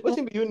Wait,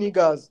 waiting be you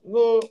niggas.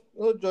 No,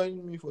 no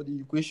join me for the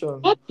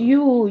equation. not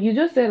you. You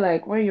just said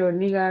like when your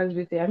niggas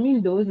visit. I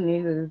mean those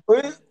niggas.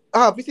 Wait,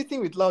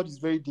 visiting with loud is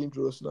very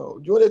dangerous now.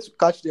 Do you want to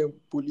catch them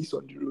police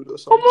on the road or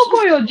Come on, something?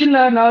 call your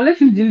dealer now. Let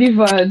him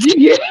deliver. Do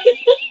you get?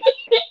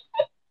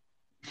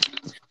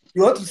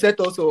 You want to set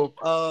us up?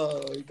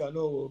 You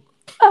cannot work.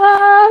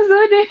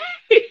 So they,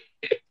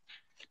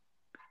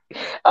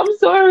 I'm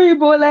sorry,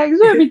 but like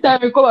so every time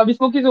you come and be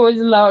smoking so much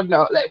loud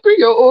now. Like bring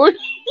your own.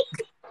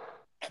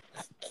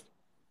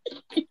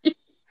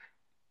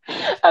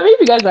 I mean,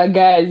 if you guys are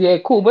guys, yeah,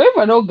 cool. But if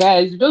we're not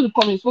guys, you just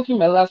come and smoking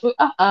my last. So,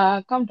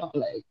 calm down,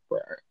 like,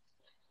 bruh.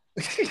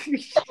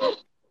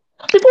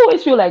 People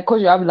always feel like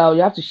because you have loud,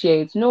 you have to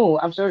share it. No,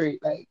 I'm sorry.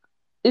 Like,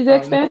 it's No,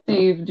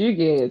 expensive. Do you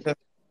get?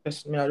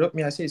 me, I don't.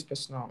 Me, I say it's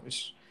personal.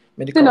 It's You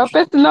medical know,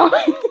 treatment. personal.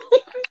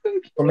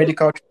 for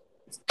medical.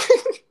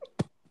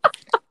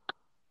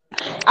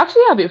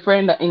 Actually, I have a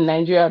friend in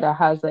Nigeria that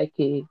has like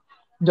a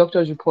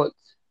doctor's report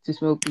to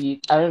smoke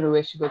weed. I don't know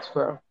where she got it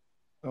from.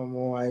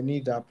 I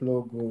need that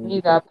plug.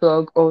 Need that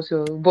plug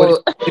also,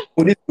 But but the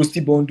police will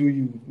still bundle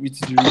you with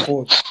the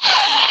report.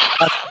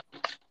 I,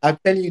 I'm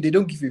telling you, they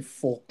don't give a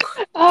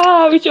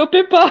fuck. with your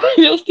paper,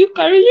 they'll still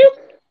carry you.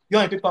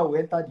 Your paper will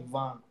enter the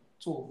van.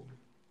 So,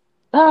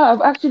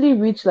 I've actually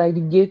reached like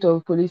the gate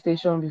of police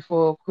station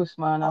before,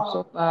 Kusman. I'm ah,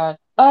 so bad.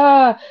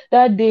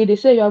 That day they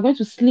said you are going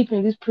to sleep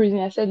in this prison.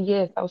 I said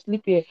yes, I'll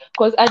sleep here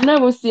because I did not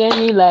even see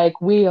any like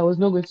way I was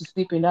not going to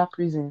sleep in that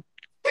prison.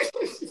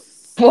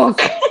 Fuck.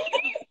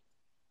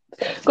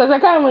 Because I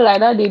can't remember like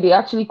that day they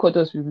actually caught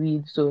us with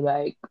weed. So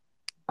like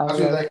I was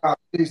actually, like, like our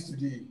place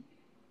today.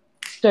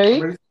 I'm sorry?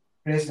 ready to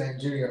press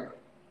Nigeria.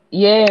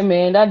 Yeah,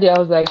 man. That day I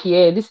was like,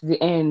 yeah, this is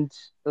the end.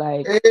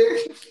 Like Eh,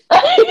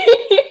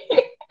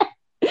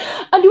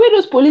 and the way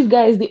those police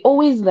guys, they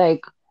always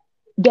like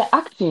they're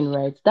acting,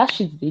 right? That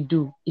shit they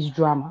do is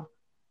drama,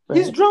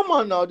 it's right?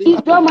 drama now. It's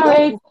They drama, got to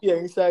right? put fear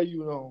inside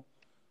you now.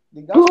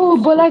 They got to Bro,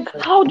 but put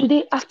like, how do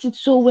they act it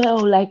so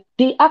well? Like,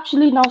 they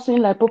actually now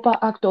seem like proper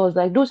actors.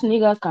 Like, those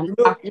niggas can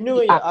when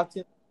actually act.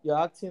 you're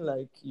acting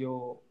like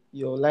your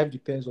life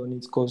depends on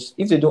it. Because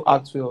if they don't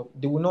act well,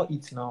 they will not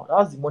eat now.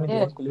 That's the money they Yeah.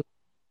 want to collect.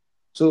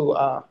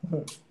 So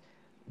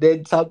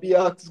then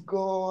Tabia's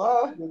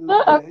gone.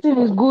 That acting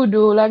is good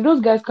though. Like, those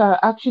guys can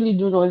actually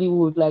do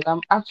Nollywood. Like, I'm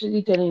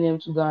actually telling them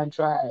to go and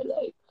try.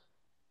 Like,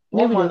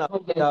 One maybe man they'll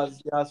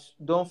not get. has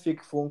done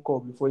fake phone call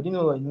before. He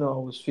didn't know, I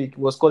was fake.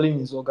 He was calling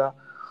his Oga,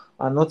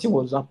 and nothing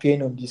was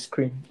appearing on the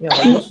screen. Yeah,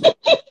 I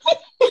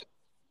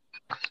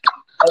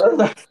was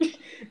like,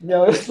 yeah, I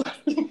was like,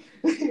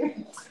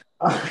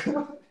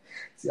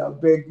 see, I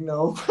beg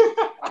now.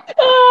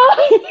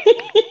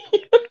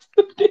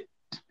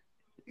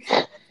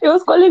 He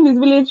was calling his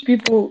village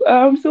people.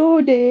 I'm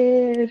so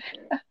dead.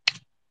 So,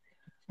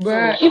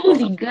 But even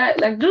the guy,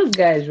 like those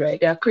guys, right?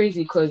 They're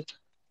crazy because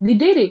the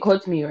day they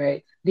caught me,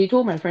 right? They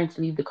told my friend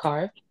to leave the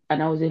car,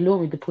 and I was alone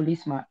with the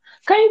policeman.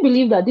 Can you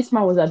believe that this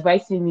man was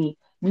advising me?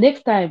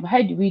 Next time,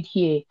 hide the weed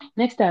here.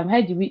 Next time,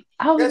 hide the weed.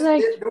 I was yes,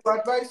 like, they will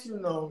advise you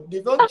now.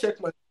 They don't check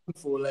my phone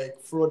for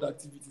like fraud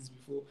activities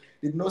before.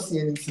 They did not see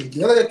anything.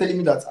 The other day telling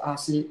me that I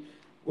say,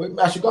 well,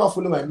 I should go and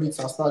follow my mates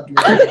and start doing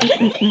something.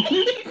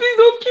 please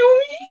don't kill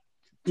me.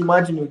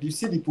 Imagine, you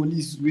see the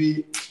police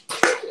way.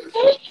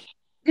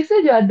 They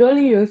said you are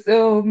dulling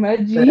yourself,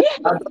 Maggie.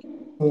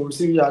 Oh,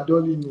 say you are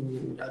dulling,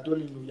 you are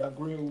dulling, you are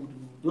growing old.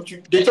 Don't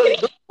you? They tell you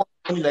don't want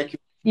money like you.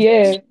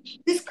 Yeah.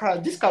 This car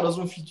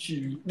doesn't fit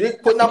you. They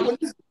put now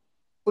police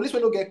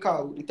when don't get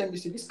car. They tell me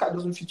say this car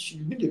doesn't fit you.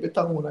 You need a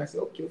better one. I say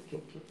okay.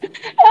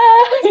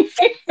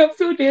 I'm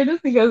so dead. Those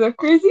niggas are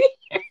crazy.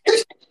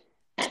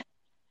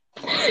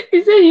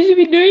 He said you should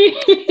be doing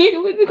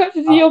it because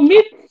it's Ah, your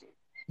mate.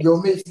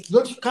 your mates,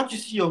 can't you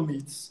see your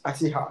mates? I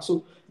say ha.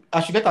 So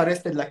I should get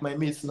arrested like my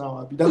mates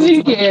now. That's what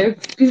you Yeah,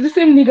 it's the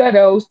same nigga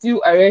that will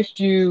still arrest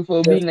you for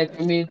yes. being like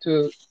a mate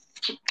to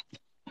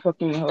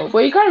fucking hell.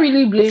 But you can't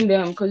really blame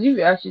them because if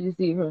you actually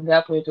see it from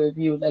that point of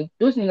view, like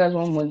those niggas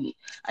want money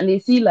and they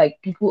see like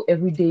people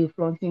every day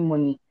flaunting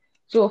money.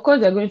 So of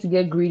course they're going to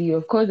get greedy.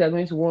 Of course they're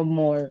going to want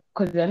more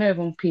because they're not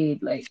even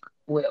paid like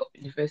well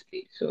in the first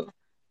place. So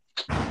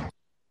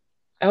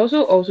I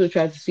also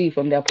try to see it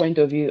from their point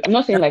of view. I'm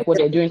not saying like what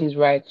they're doing is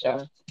right,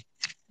 child.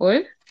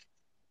 What?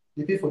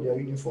 They pay for their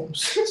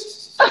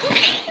uniforms.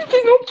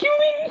 They don't kill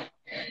me.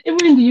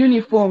 Even in the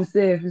uniform,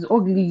 self is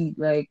ugly.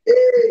 Like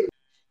I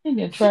think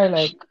they try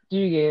like do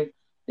you get?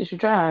 They should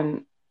try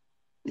and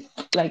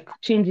like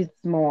change it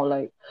more.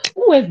 Like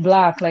who wears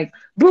black? Like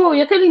bro,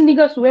 you're telling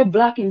niggas to wear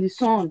black in the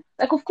sun.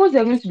 Like of course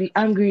they're going to be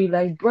angry.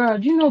 Like bro,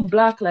 do you know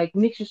black like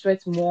makes you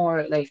sweat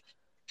more? Like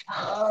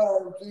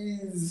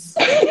Please.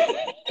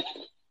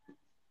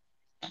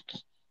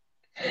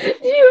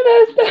 do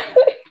you understand?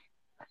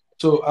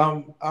 So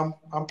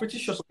I'm pretty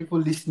sure some people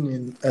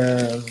listening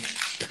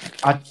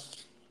are,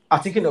 are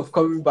thinking of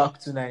coming back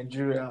to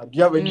Nigeria. Do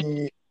you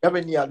have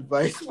any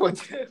advice for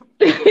them?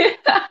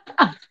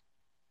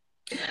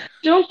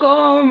 Don't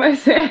come, I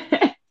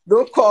said.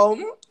 Don't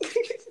come.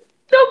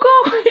 Don't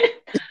come.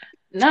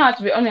 Now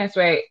to be honest,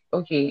 right?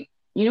 Okay,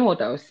 you know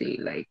what I would say?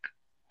 Like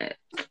eh,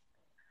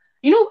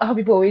 you know how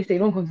people always say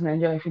don't come to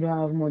Nigeria if you don't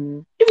have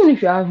money. Even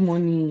if you have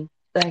money,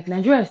 like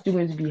Nigeria is still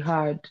going to be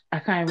hard. I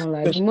can't even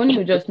lie. The money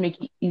will just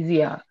make it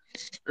easier.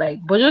 Like,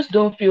 but just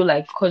don't feel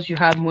like because you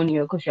have money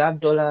or because you have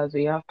dollars or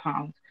you have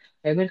pounds,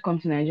 you're going to come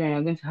to Nigeria and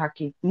you're going to hack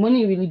it.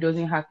 Money really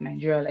doesn't hack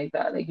Nigeria like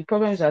that. Like the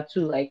problems are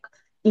too like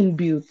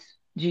inbuilt.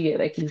 Do you get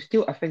like it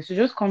still affects. So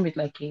just come with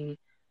like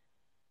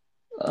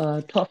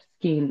a tough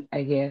skin,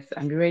 I guess,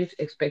 and be ready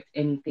to expect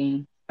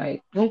anything.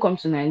 Like don't come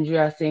to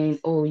Nigeria saying,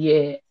 oh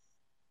yeah,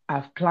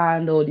 I've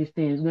planned all these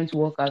things, it's going to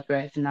work out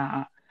right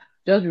now.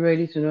 Just be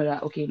ready to know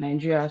that okay,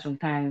 Nigeria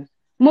sometimes,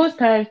 most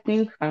times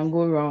things can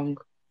go wrong.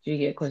 You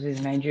get because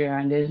it's Nigeria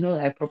and there's no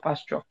like proper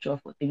structure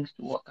for things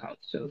to work out.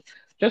 So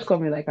just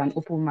come with like an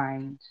open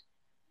mind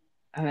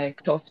and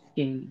like tough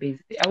skin,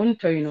 basically. I wouldn't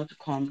tell you not to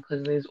come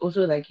because there's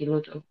also like a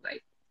lot of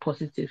like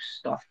positive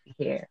stuff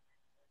here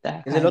that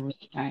I There's a can lot really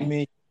of find.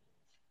 Dorime.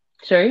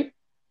 Sorry?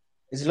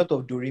 There's a lot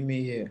of Dorime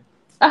here.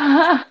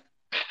 Ah,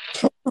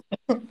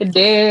 it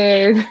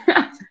did.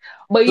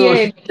 But So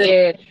yeah,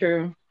 yeah,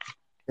 true.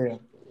 yeah.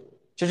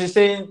 So she's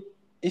saying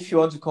if you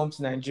want to come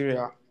to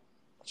Nigeria,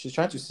 she's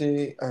trying to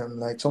say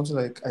like something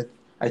like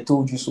I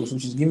told you so. So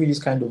she's giving me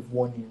this kind of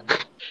warning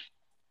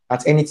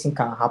that anything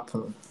can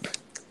happen.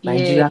 Yeah,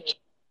 Nigeria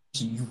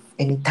to you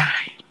anytime.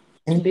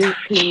 Anytime.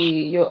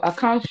 basically, your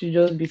account should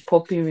just be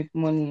popping with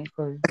money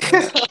because,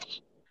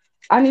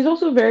 and it's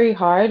also very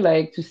hard,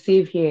 like, to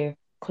save here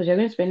because you're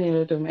going to spend a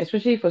lot of money,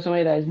 especially for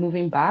somebody that is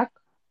moving back.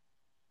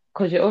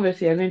 Because you're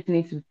going to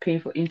need to pay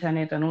for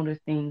internet and all those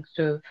things.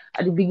 So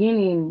at the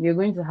beginning, you're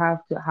going to have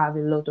a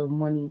lot of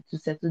money to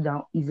settle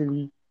down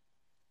easily.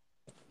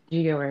 Do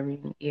you get what I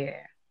mean? Yeah.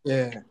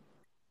 Yeah,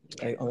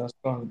 Yeah. I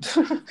understand.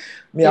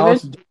 Me, You're going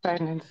to do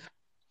finance.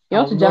 You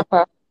I want will to not jump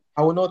up?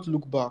 I will not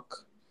look back.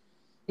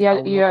 I Yeah,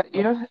 will not.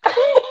 you know.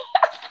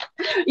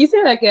 You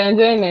seem like you're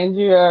enjoying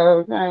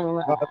Nigeria.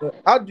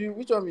 How do you?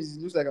 Which one is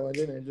looks like I'm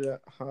enjoying Nigeria?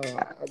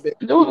 I bet.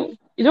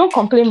 You don't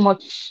complain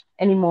much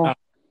anymore.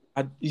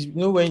 Uh, you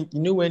know when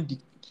the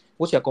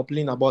what you're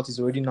complaining about is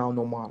already now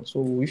normal. So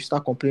if you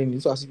start complaining,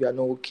 it's as if you are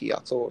not okay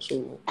at all.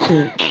 So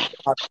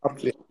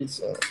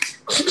it's,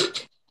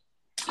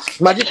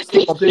 imagine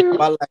still complaining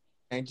about life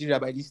in Nigeria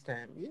by this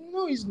time. You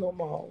know it's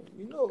normal.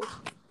 You know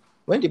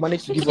when they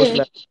manage to give us Yeah.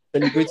 like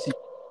celebrate it.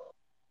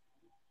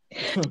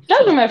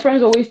 That's what my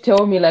friends always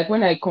tell me, like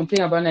when I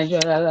complain about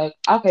Nigeria, they're like,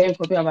 how can you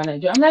complain about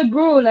Nigeria? I'm like,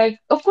 bro, like,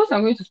 of course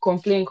I'm going to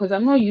complain because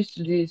I'm not used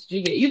to this.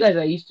 You guys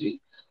are used to it.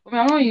 I mean,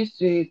 I'm not used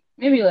to it.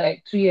 Maybe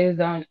like 2 years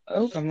down. I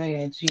hope I'm not here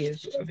in 2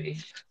 years.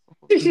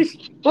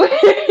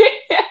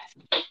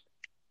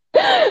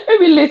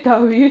 Maybe later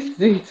I'll be used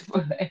to it.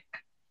 But like,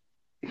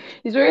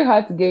 it's very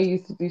hard to get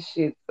used to this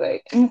shit.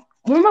 Like,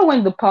 remember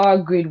when the power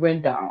grid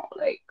went down?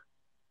 Like,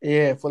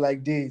 Yeah, for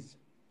like days.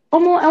 I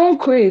want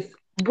Chris,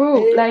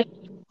 bro. Yeah. Like,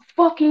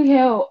 fucking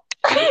hell.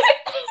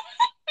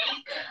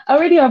 I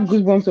already have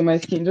goosebumps on my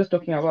skin just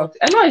talking about it.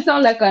 I know I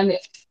sound like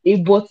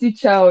a butty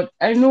child.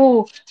 I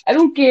know. I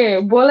don't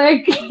care. But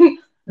like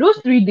those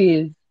 3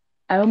 days,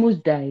 I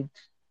almost died.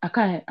 I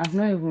can't. I'm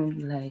not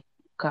even like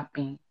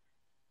capping.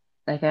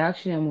 Like I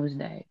actually almost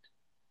died.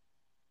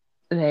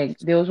 Like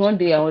there was one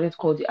day I wanted to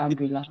call the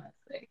ambulance.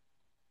 Like,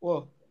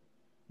 Well,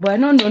 but I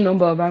don't know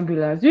number of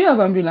ambulance. Do you have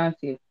ambulance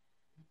here?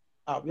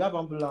 we have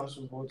ambulance,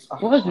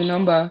 but What's the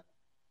number?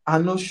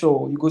 I'm not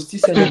sure. You go still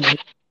send them money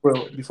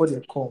well before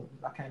they come.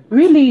 That kind of thing.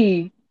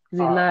 Really?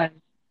 It's a Ah, lie.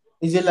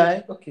 is it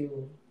like okay?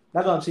 Well,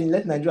 that's what I'm saying.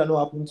 Let Nigeria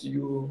not happen to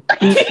you.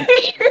 I'm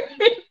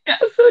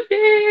so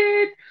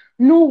dead.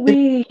 No Have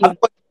you way.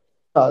 watched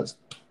Sisters?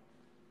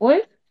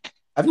 What?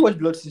 Have you watched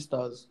Blood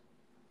Sisters?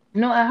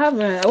 No, I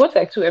haven't. I watched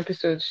like 2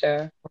 episodes,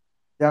 sure.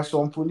 There are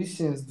some police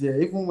scenes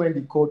there. Even when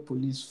they called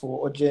police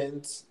for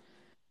urgent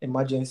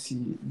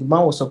emergency, the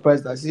man was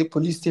surprised that he said,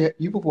 "Police,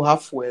 you people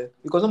have fuel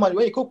because normally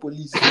when you call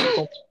police to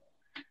come,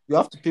 you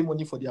have to pay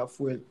money for their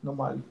fuel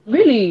normally."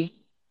 Really?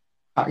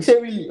 He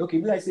said, "Really? Okay."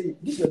 Be like, "Say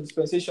this is your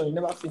dispensation. You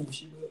never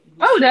finish. You go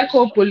Why would see." I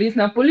call police?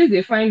 Now police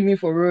they find me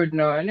for road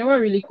now. I never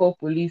really call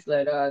police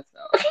like that.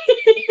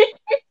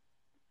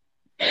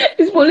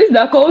 It's police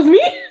that calls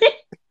me.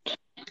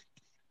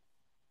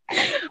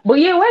 But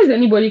yeah, why is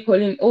anybody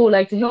calling? Oh,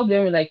 like to help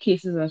them with like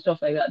cases and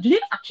stuff like that. Do they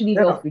actually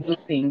Yeah. help with those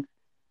things?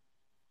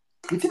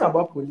 The thing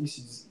about police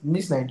is in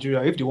this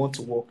Nigeria, if they want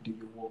to work, they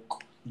will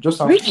work. You just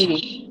have to.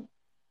 Really?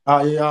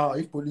 Yeah,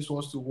 if police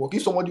wants to work,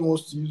 if somebody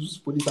wants to use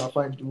police and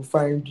find, they will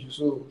find you.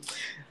 So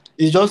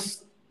it's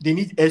just they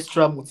need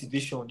extra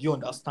motivation. Do you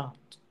understand?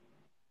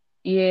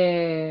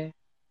 Yeah.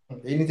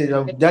 They need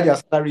that their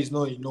salary is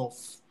not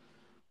enough.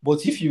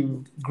 But if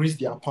you grease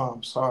their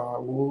palms,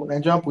 well,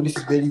 Nigerian police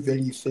is very,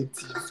 very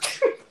effective.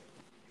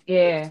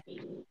 Yeah.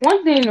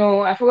 One thing,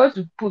 I forgot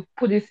to put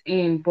this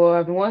in, but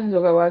I've been wanting to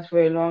talk about it for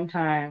a long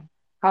time.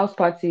 House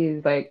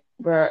parties, like,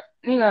 bruh,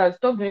 nigga,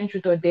 stop doing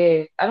truth or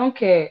dare. I don't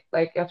care.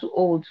 Like, you're too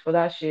old for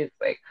that shit.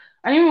 Like,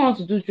 I don't even want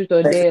to do truth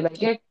or dare. Like,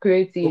 get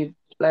creative.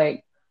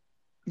 Like,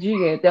 do you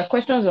get? There are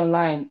questions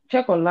online.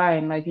 Check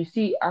online. Like, you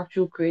see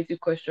actual creative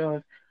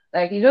questions.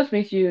 Like, it just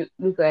makes you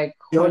look like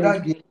The college other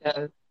game,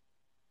 teenagers.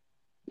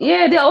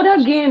 Yeah, there are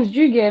other games.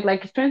 Do you get?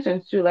 Like, it's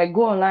 2022. Like,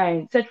 go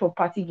online, search for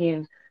party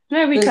games. So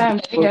every there's time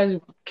you guys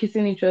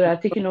kissing each other,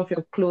 taking off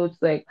your clothes,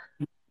 like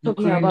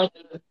talking Ukrainian about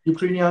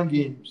Ukrainian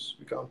games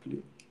we can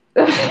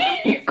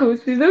play. Coach,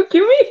 please don't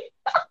kill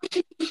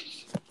me.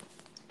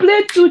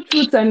 Play two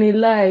truths and a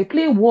lie.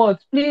 Play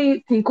what?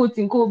 Play tinko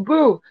tinko,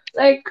 bro.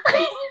 Like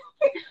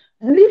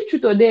leave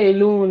truth or dare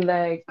alone.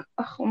 Like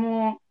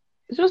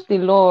it's just a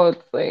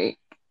lot. Like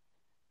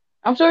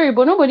I'm sorry,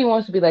 but nobody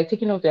wants to be like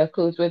taking off their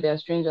clothes where they're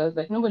strangers.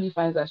 Like nobody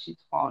finds that shit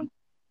fun.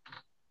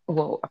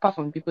 Well, apart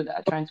from people that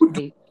are trying to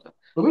play.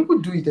 But people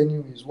do it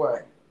anyways.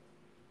 Why?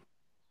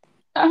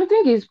 I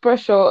think it's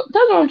pressure.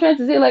 That's what I'm trying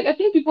to say. Like I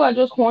think people are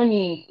just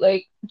horny.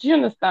 Like, do you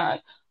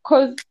understand?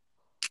 Because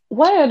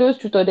why are those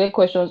truth or dare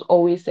questions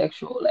always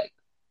sexual? Like,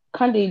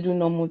 can't they do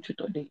normal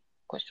truth or dare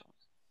questions?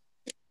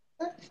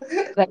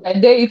 Like I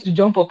dare you to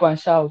jump up and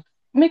shout.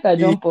 Make I Yeah,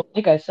 jump up,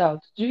 make I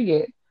shout. Do you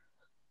get?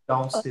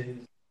 downstairs.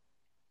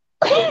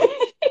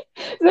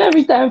 So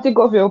every time take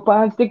off your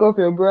pants, take off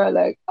your bra,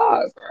 like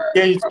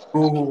Get you to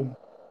go home.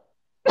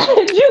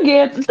 do you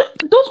get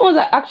those ones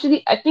are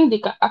actually I think they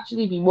can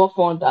actually be more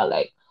fun than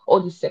like all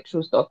this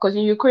sexual stuff. Because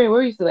in Ukraine,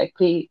 we used to like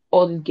play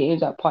all these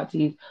games at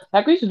parties.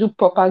 Like we used to do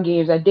proper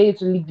games. I dare you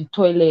to leave the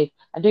toilet.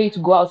 I dare you to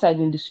go outside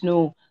in the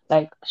snow.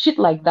 Like shit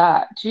like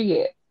that. Do you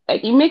get?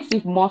 Like it makes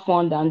it more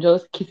fun than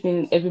just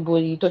kissing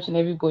everybody, touching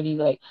everybody.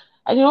 Like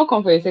I did not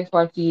come for a sex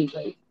party.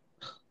 Like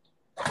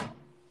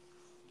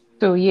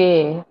so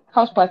yeah,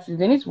 house parties.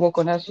 They need to work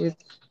on that shit.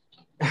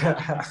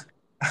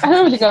 I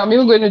don't think I'm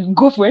even going to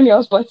go for any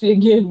house party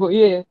again. But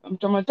yeah, I'm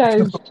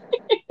traumatized.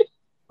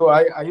 So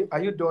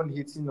are you done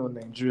hating on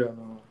Nigeria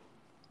now?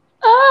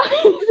 Ah,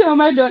 so am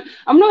I done?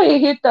 I'm not a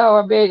hater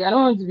or beg. I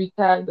don't want to be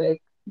tagged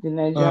like the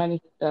Nigerian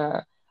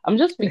hater. I'm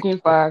just speaking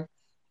facts.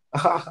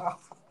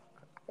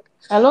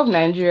 I love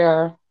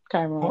Nigeria, oh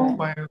Cameron.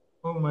 my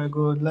oh my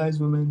god, lies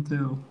women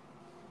tell.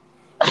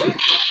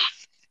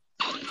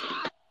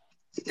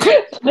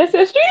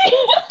 Necessary.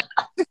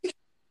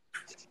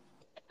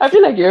 I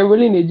feel like you're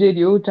rolling a J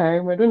the whole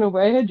time. I don't know,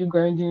 but I heard you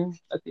grinding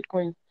at the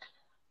point.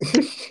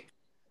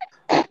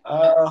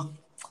 Uh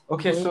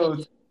okay, But so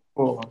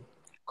for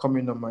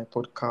coming on my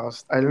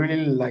podcast. I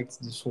really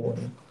liked this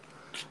one.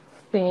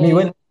 Me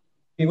when same.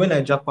 me when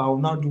I jump, I will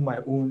now do my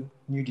own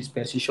new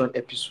dispensation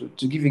episode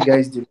to give you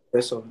guys the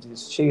rest of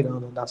this. Sure you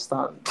don't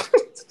understand.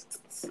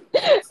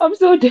 I'm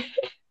so dead.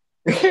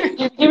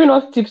 You've given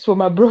us tips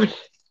from abroad.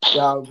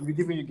 Yeah, I'll be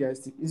giving you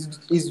guys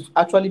it's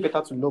actually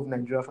better to love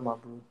Nigeria from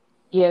abroad.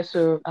 Yeah,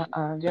 so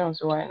you don't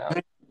so why not?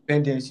 When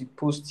independence, you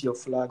post your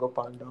flag up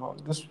and down.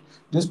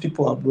 Those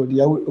people abroad, they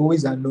are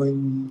always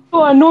annoying me.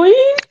 So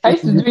annoying. I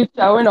used to They do it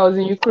when I was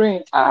in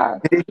Ukraine.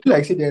 feel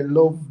like say they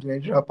love the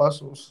Nigeria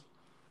persons.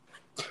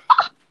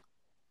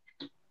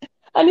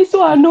 And it's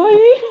so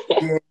annoying.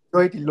 They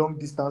enjoy the long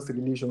distance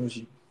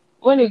relationship.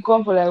 When they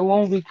come for like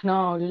 1 week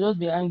now, they just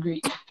be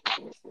angry.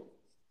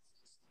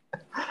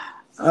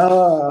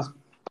 Ah,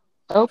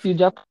 I hope you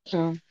jump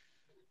soon.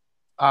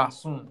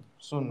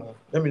 soon.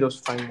 Let me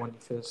just find money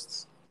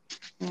first.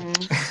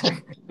 Mm.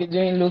 Be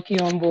doing Loki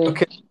on board.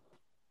 Okay,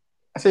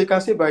 so you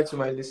can say bye to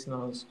my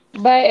listeners.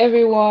 Bye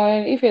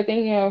everyone. If you're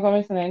thinking of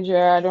coming to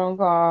Nigeria, don't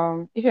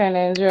come. If you're in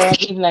Nigeria,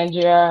 leave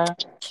Nigeria.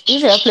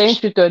 If you're playing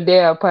truth or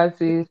dare at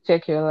parties,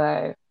 check your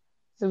life.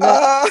 Bye.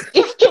 Ah,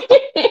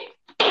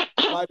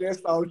 my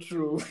best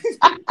outro.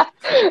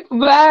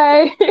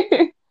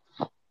 Bye.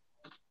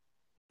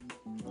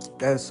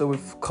 Guys, so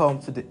we've come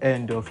to the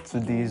end of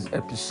today's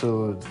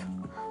episode.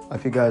 I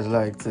hope you guys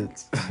liked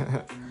it.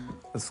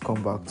 Let's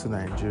come back to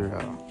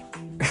Nigeria.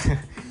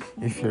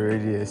 If you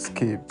already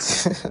escaped.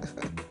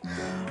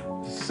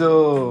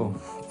 So,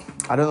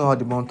 I don't know how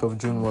the month of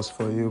June was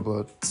for you,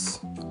 but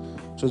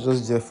it was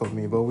just there for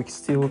me. But we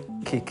still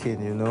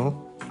kicking, you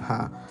know?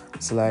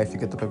 It's life, you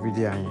get up every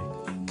day and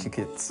you kick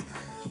it.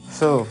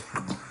 So,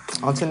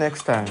 until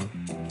next time,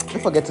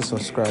 don't forget to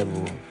subscribe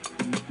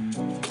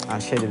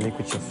and share the link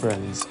with your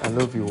friends. I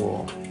love you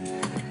all.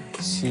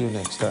 See you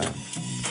next time.